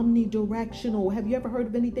 It's omnidirectional. Have you ever heard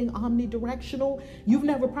of anything omnidirectional? You've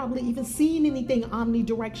never probably even seen anything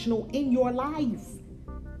omnidirectional in your life.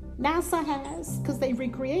 NASA has, because they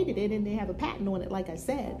recreated it and they have a patent on it, like I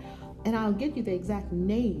said. And I'll give you the exact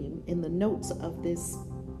name in the notes of this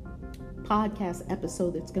podcast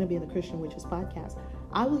episode that's going to be in the Christian Witches podcast.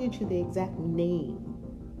 I will get you the exact name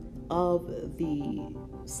of the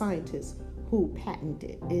scientist who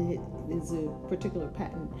patented it. It is a particular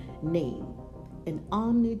patent name, an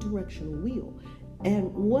omnidirectional wheel.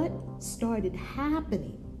 And what started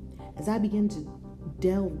happening as I began to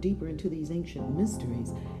delve deeper into these ancient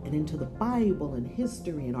mysteries and into the Bible and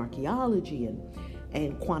history and archaeology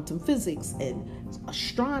and quantum physics and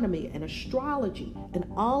astronomy and astrology and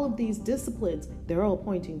all of these disciplines, they're all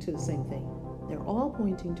pointing to the same thing. They're all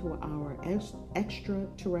pointing to our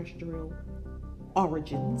extraterrestrial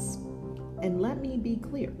origins. And let me be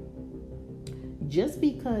clear. Just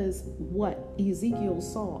because what Ezekiel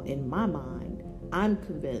saw in my mind, I'm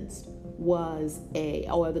convinced or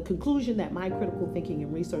the conclusion that my critical thinking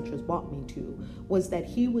and research has brought me to, was that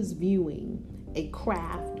he was viewing a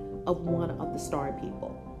craft of one of the star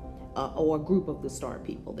people, or a group of the star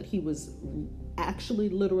people that he was actually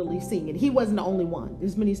literally seeing. And he wasn't the only one.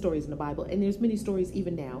 There's many stories in the Bible, and there's many stories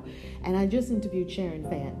even now. And I just interviewed Sharon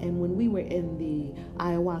Fant, and when we were in the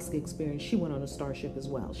ayahuasca experience, she went on a starship as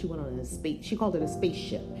well. She went on a space, she called it a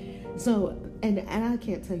spaceship. So, and I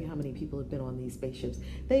can't tell you how many people have been on these spaceships.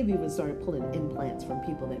 They've even started pulling implants from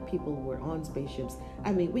people that people were on spaceships.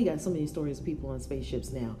 I mean, we got so many stories of people on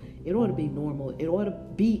spaceships now. It ought to be normal. It ought to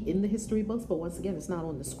be in the history books, but once again, it's not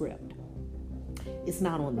on the script. It's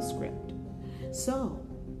not on the script. So,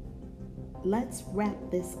 let's wrap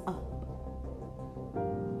this up.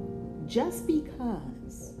 Just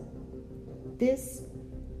because this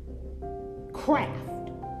craft,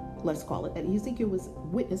 let's call it, that Ezekiel was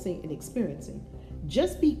witnessing and experiencing,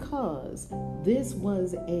 just because this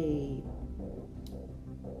was a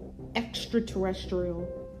extraterrestrial,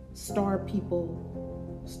 star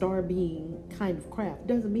people, star being kind of craft,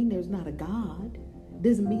 doesn't mean there's not a God.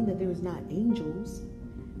 Doesn't mean that there's not angels,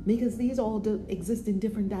 because these all exist in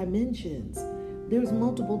different dimensions. There's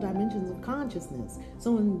multiple dimensions of consciousness.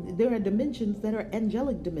 So there are dimensions that are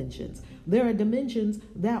angelic dimensions. There are dimensions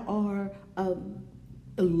that are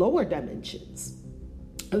lower dimensions.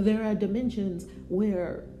 There are dimensions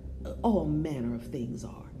where all manner of things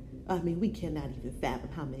are. I mean, we cannot even fathom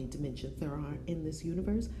how many dimensions there are in this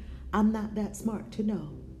universe. I'm not that smart to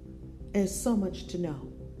know. There's so much to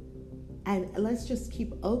know. And let's just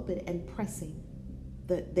keep open and pressing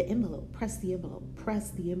the envelope. Press the envelope. Press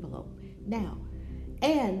the envelope. Now,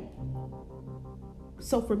 and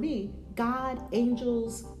so for me, God,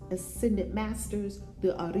 angels, ascended masters, the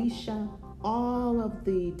Orisha, all of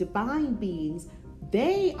the divine beings,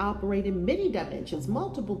 they operate in many dimensions,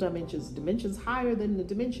 multiple dimensions higher than the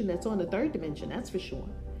dimension that's on the third dimension, that's for sure.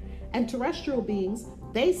 And terrestrial beings,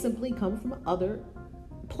 they simply come from other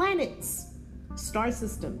planets, star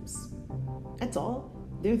systems. That's all.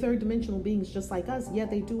 They're third dimensional beings just like us. Yeah,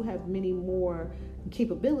 they do have many more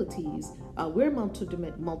capabilities. We're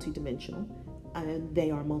multidimensional, and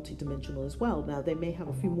they are multidimensional as well. Now, they may have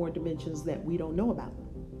a few more dimensions that we don't know about.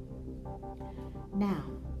 Now,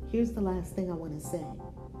 here's the last thing I want to say.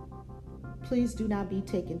 Please do not be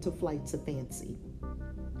taken to flights of fancy.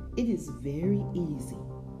 It is very easy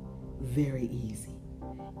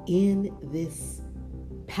in this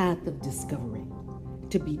path of discovery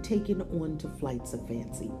to be taken on to flights of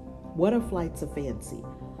fancy. What are flights of fancy?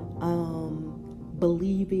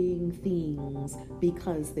 Believing things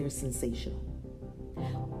because they're sensational.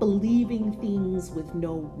 Believing things with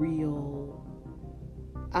no real,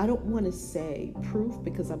 I don't want to say proof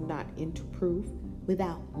because I'm not into proof,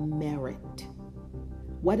 without merit.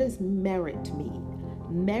 What does merit mean?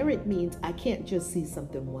 Merit means I can't just see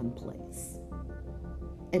something one place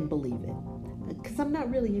and believe it. Because I'm not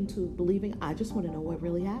really into believing. I just want to know what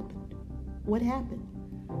really happened. What happened?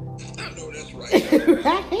 I know that's right.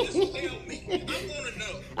 Right? Just tell me.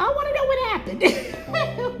 I want to know what happened.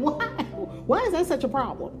 Why is that such a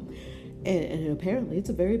problem? And apparently it's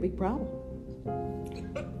a very big problem.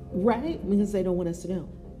 Right? Because they don't want us to know.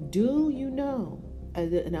 Do you know,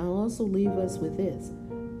 and I'll also leave us with this,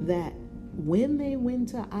 that when they went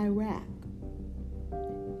to Iraq,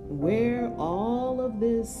 where all of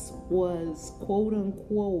this was quote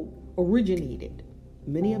unquote originated,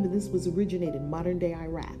 many of this was originated in modern day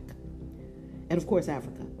Iraq, and of course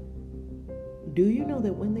Africa. Do you know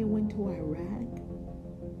that when they went to Iraq,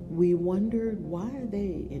 we wondered, why are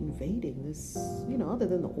they invading this, other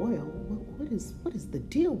than the oil? What is the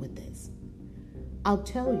deal with this? I'll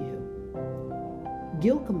tell you,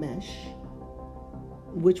 Gilgamesh,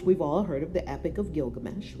 which we've all heard of, the Epic of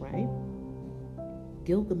Gilgamesh, right?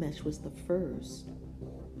 Gilgamesh was the first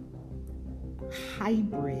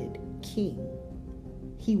hybrid king.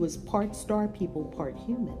 He was part star people, part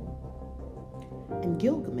human. And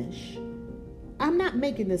Gilgamesh, I'm not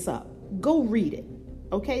making this up. Go read it,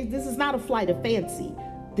 okay? This is not a flight of fancy.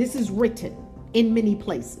 This is written in many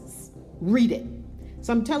places. Read it.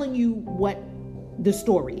 So I'm telling you what the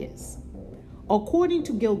story is. According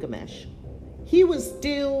to Gilgamesh, he was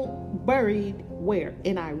still buried where?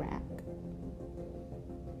 In Iraq.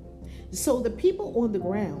 So the people on the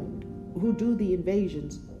ground who do the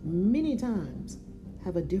invasions many times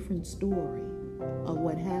have a different story of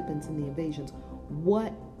what happens in the invasions,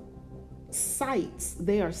 what sites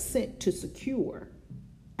they are sent to secure,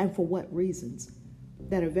 and for what reasons,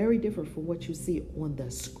 that are very different from what you see on the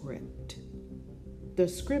script. The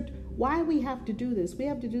script, why we have to do this? We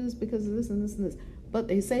have to do this because of this and this and this. But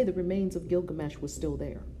they say the remains of Gilgamesh was still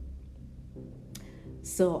there.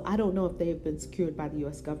 So I don't know if they have been secured by the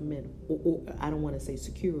U.S. government, or I don't want to say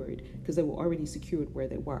secured, because they were already secured where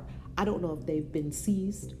they were. I don't know if they've been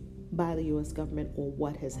seized by the U.S. government or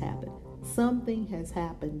what has happened. Something has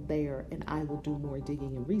happened there, and I will do more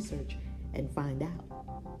digging and research and find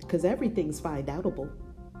out. Because everything's find outable.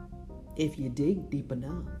 If you dig deep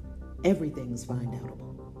enough, everything's find outable.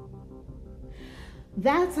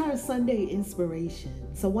 That's our Sunday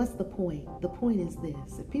inspiration. So what's the point? The point is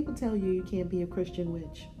this. If people tell you you can't be a Christian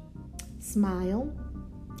witch, smile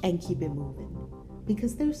and keep it moving,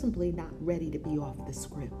 because they're simply not ready to be off the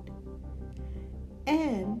script.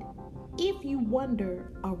 And if you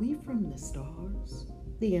wonder, are we from the stars?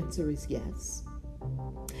 The answer is yes.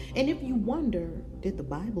 And if you wonder, did the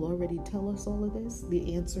Bible already tell us all of this?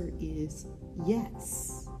 The answer is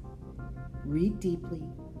yes. Read deeply,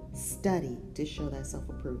 study to show thyself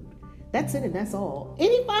approved. That's it, and that's all.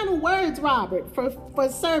 Any final words, Robert, for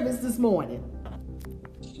service this morning?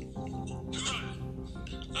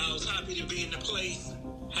 I was happy to be in the place.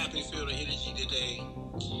 Happy to feel the energy today.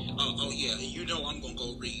 Oh yeah, I'm gonna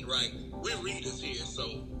go read, right? We're readers here,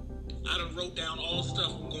 so I done wrote down all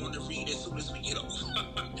stuff I'm going to read as soon as we get off.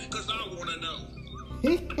 Because I want to know.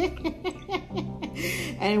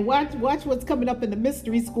 And watch what's coming up in the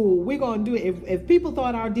mystery school. We're going to do it. If people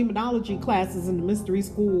thought our demonology classes in the mystery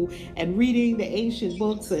school and reading the ancient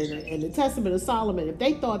books and the Testament of Solomon, if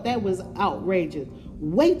they thought that was outrageous,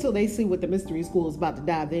 wait till they see what the mystery school is about to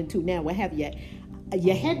dive into. Now, what have you?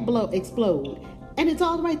 Your head explode. And it's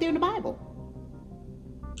all right there in the Bible.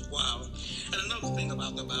 Wow. And another thing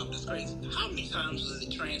about the Bible is crazy. How many times is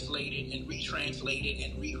it translated and retranslated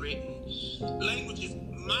and rewritten? Languages,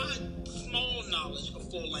 my small knowledge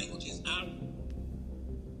of 4 languages,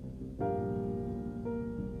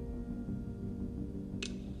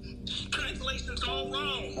 translations all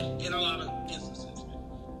wrong in a lot of instances.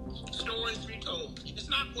 Stories retold. It's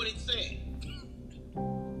not what it said.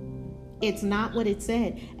 It's not what it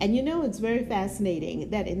said. And you know, it's very fascinating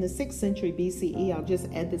that in the 6th century BCE, I'll just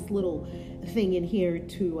add this little thing in here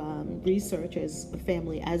to research as a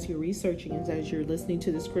family, as you're researching, as you're listening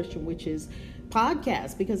to this Christian Witches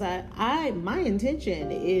podcast, because my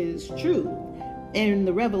intention is truth and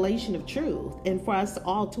the revelation of truth, and for us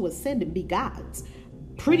all to ascend and be gods.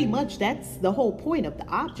 Pretty much that's the whole point of the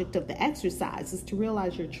object of the exercise, is to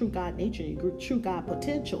realize your true God nature, your true God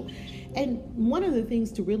potential. And one of the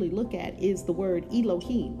things to really look at is the word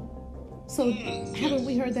Elohim. So haven't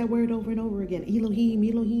we heard that word over and over again? Elohim,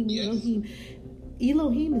 Elohim, Yes. Elohim.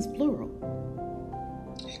 Elohim is plural.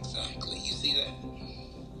 Exactly. You see that?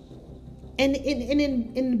 And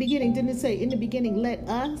in the beginning, didn't it say, in the beginning, let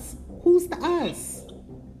us? Who's the us?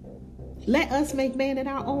 Let us make man in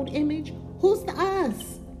our own image. Who's the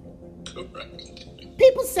us? Correct.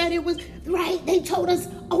 People said it was, right? They told us,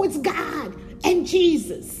 oh, it's God and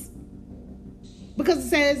Jesus. Because it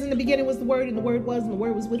says in the beginning was the Word, and the Word was, and the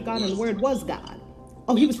Word was with God, and the Word was God.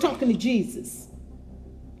 Oh, he was talking to Jesus.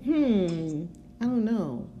 I don't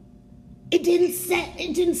know. It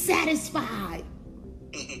didn't satisfy.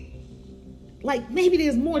 Like, maybe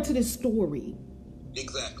there's more to this story.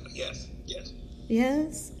 Exactly. Yes. Yes.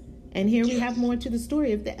 Yes? And here we Yes. have more to the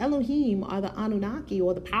story. If the Elohim are the Anunnaki,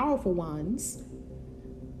 or the powerful ones,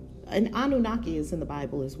 and Anunnaki is in the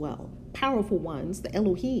Bible as well. Powerful ones, the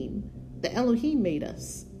Elohim made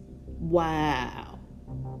us. Wow.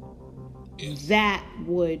 Yes. That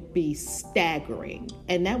would be staggering.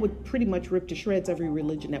 And that would pretty much rip to shreds every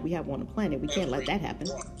religion that we have on the planet. We can't let that happen.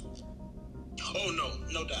 Oh,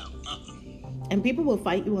 no doubt. And people will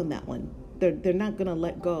fight you on that one. They're not going to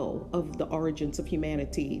let go of the origins of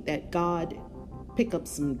humanity, that God picked up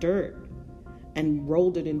some dirt and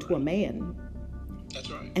rolled it into a man That's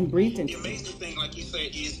right. and breathed The into him. amazing thing, like you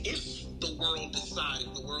said, is if the world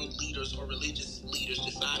leaders or religious leaders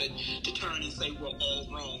decided to turn and say we're all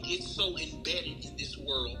wrong, it's so embedded in this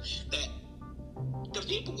world that the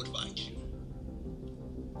people would fight you.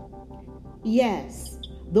 Yes.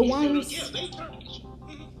 The Yeah, ones, yeah, they turn against you.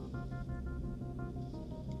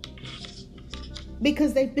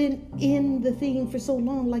 because they've been in the thing for so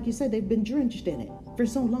long, like you said, they've been drenched in it for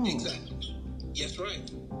so long. Exactly. Yes, right.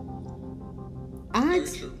 Very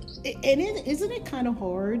Very true. Isn't it kind of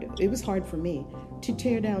hard? It was hard for me to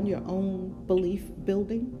tear down your own belief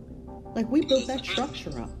building. Like, we built that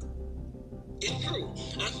structure up. It's true.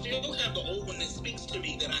 I still have the old one that speaks to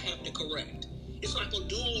me that I have to correct. It's like a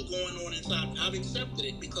duel going on inside. I've accepted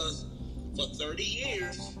it because for 30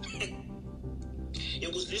 years,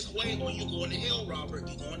 it was this way, or you going to hell, Robert.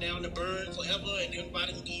 You're going down to burn forever, and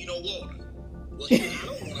everybody will give you no water. Well, I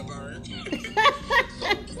don't want to burn.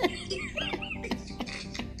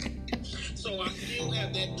 So I still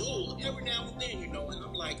have that duel every now and then, and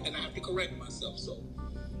I'm like, and I have to correct myself. So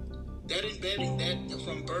that embedding that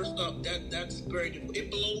from birth up, that's very difficult. It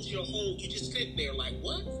blows your whole. You just sit there like,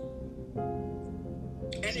 what?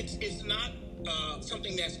 And it's not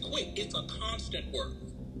something that's quick. It's a constant work.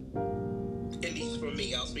 At least for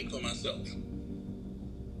me, I'll speak for myself.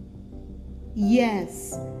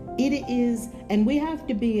 Yes, it is. And we have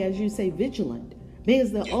to be, as you say, vigilant.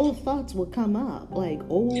 Because the old thoughts will come up. Like,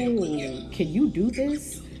 oh, can you do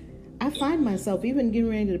this? I find myself even getting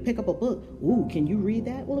ready to pick up a book. Ooh, can you read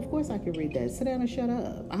that? Well, of course I can read that. Sit down and shut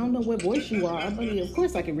up. I don't know what voice you are, but of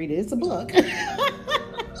course I can read it. It's a book.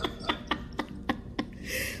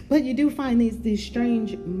 But you do find these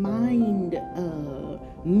strange mind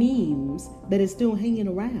memes that is still hanging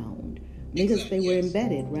around because they were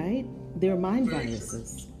embedded, right? They're mind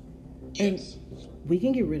biases. And we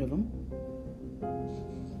can get rid of them.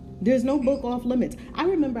 There's no book off limits. I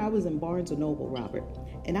remember I was in Barnes & Noble, Robert,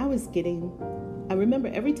 and I remember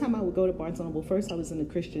every time I would go to Barnes & Noble, first I was in the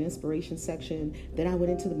Christian inspiration section, then I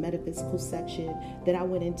went into the metaphysical section, then I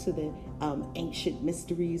went into the ancient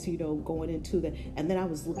mysteries, going into and then I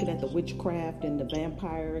was looking at the witchcraft and the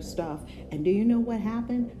vampire stuff. And do you know what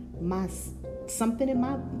happened? Something in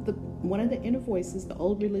one of the inner voices, the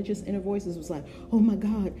old religious inner voices, was like, oh my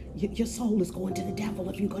God, your soul is going to the devil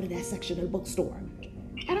if you go to that section of the bookstore.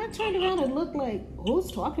 And I turned around and looked like,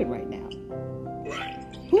 who's talking right now? Right.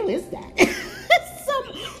 Who is that?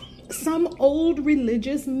 some old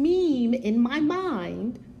religious meme in my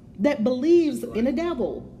mind that believes in a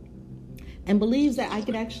devil and believes that I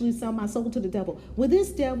could actually sell my soul to the devil. With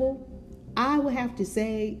this devil, I would have to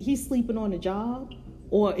say he's sleeping on the job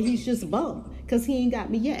or he's just bummed because he ain't got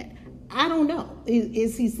me yet. I don't know.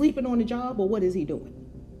 Is he sleeping on the job or what is he doing?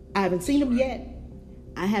 I haven't seen him yet.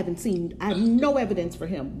 I have no evidence for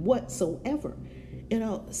him whatsoever.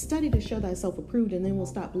 Study to show thyself approved, and then we'll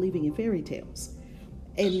stop believing in fairy tales.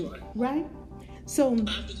 And right? So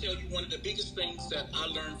I have to tell you, one of the biggest things that I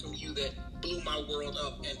learned from you that blew my world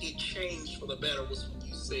up and it changed for the better was when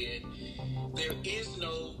you said, there is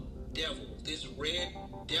no devil, this red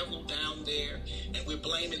devil down there, and we're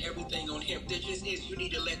blaming everything on him. There just is. You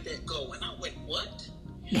need to let that go. And I went, what?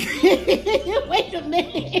 Wait a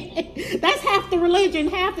minute. That's half the religion.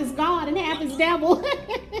 Half is God and half is devil.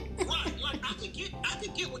 Right. Like, I could get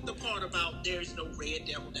with the part about there's no red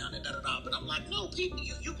devil down there, but I'm like, no, people,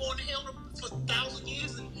 you going to hell for 1,000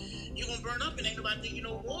 years and you're going to burn up and ain't nobody give you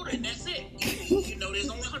no water and that's it. You know, there's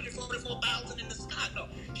only 144,000 in the sky. No,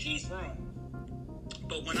 she's wrong.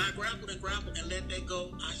 But when I grappled and let that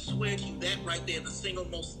go, I swear to you, that right there, the single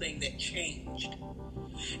most thing that changed.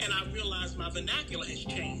 And I realized my vernacular has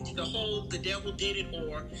changed. The devil did it,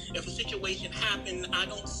 or if a situation happened, I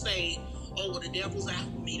don't say, oh, well, the devil's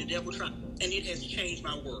after me, the devil tried. And it has changed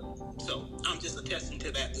my word. So I'm just attesting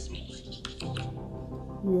to that this morning.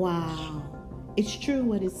 Wow. It's true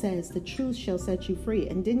what it says. The truth shall set you free.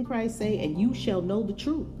 And didn't Christ say, and you shall know the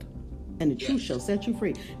truth? And the truth shall set you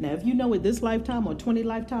free. Now, if you know it this lifetime or 20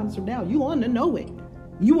 lifetimes from now, you want to know it.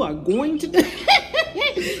 You are going to...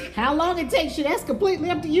 How long it takes you, that's completely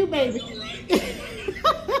up to you, baby.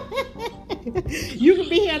 You can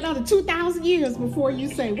be here another 2,000 years before you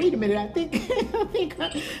say, wait a minute, I think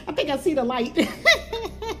I see the light.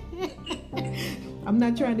 I'm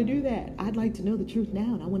not trying to do that. I'd like to know the truth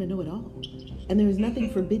now, and I want to know it all. And there is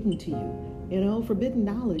nothing forbidden to you. You know, forbidden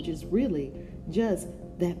knowledge is really just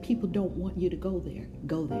that people don't want you to go there.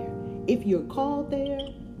 Go there. If you're called there,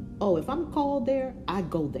 if I'm called there, I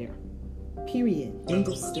go there. Period. End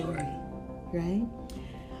of story. Right?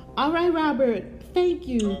 All right, Robert. Thank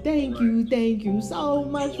you so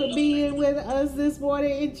much for being with us this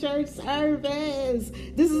morning in church service.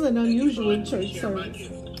 This is an unusual church service.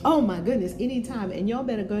 Oh my goodness, anytime. And y'all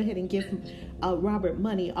better go ahead and give Robert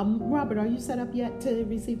money. Robert, are you set up yet to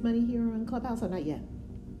receive money here on Clubhouse or not yet?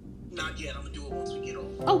 Not yet. I'm going to do it once we get on.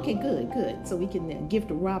 Okay, good. So we can give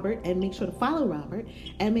to Robert and make sure to follow Robert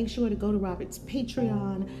and make sure to go to Robert's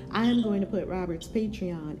Patreon. I am going to put Robert's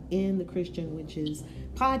Patreon in the Christian Witches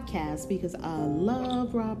podcast because I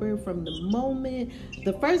love Robert from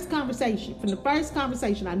the first conversation,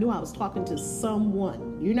 I knew I was talking to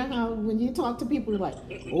someone. You know how when you talk to people, you're like,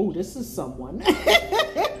 oh, this is someone.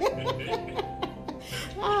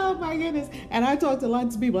 Oh my goodness. And I talked to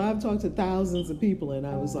lots of people. I've talked to thousands of people and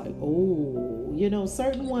I was like, oh,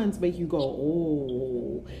 certain ones make you go,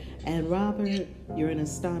 oh. And Robert, you're an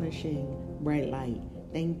astonishing bright light.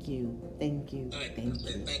 Thank you. Thank you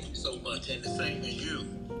so much. And the same as you,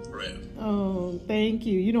 Rev. Oh, thank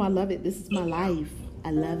you. I love it. This is my life.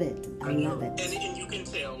 I love it. And you can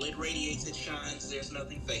tell it radiates, it shines. There's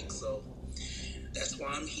nothing fake. So that's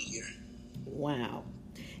why I'm here. Wow.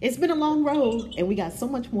 It's been a long road, and we got so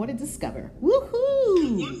much more to discover.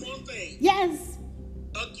 Woohoo! One more thing. Yes.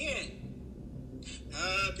 Again.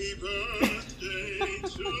 Happy birthday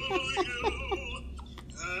to you.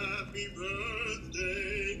 Happy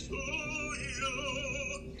birthday to you.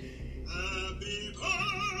 Happy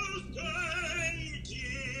birthday,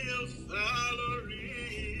 dear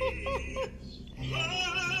Valerie.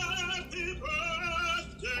 Happy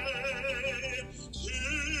birthday to you.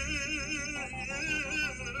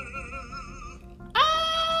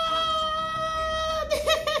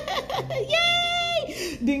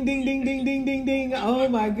 Yay! Ding, ding, ding, ding, ding, ding, ding. Oh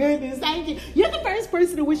my goodness. Thank you. You're the first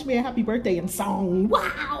person to wish me a happy birthday in song.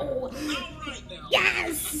 Wow.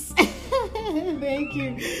 Yes. Thank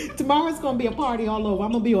you. Tomorrow's going to be a party all over.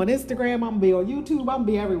 I'm going to be on Instagram. I'm going to be on YouTube. I'm going to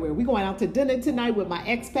be everywhere. We're going out to dinner tonight with my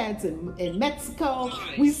expats in Mexico.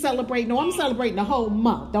 We celebrate. No, I'm celebrating the whole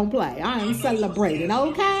month. Don't play. I am celebrating.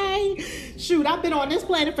 Okay? Shoot, I've been on this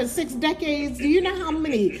planet for 6 decades. Do you know how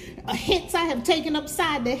many hits I have taken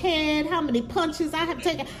upside the head? How many punches I have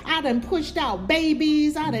taken? I done pushed out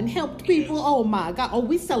babies. I done helped people. Oh my God. Oh,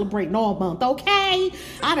 we celebrating all month. Okay?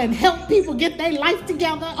 I done helped people get their life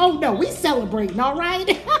together. Oh no, we celebrating. All right?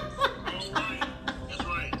 That's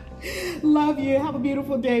right. Love you. Have a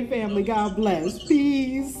beautiful day, family. God bless.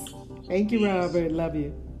 Peace. Thank you, Robert. Love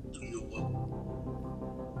you.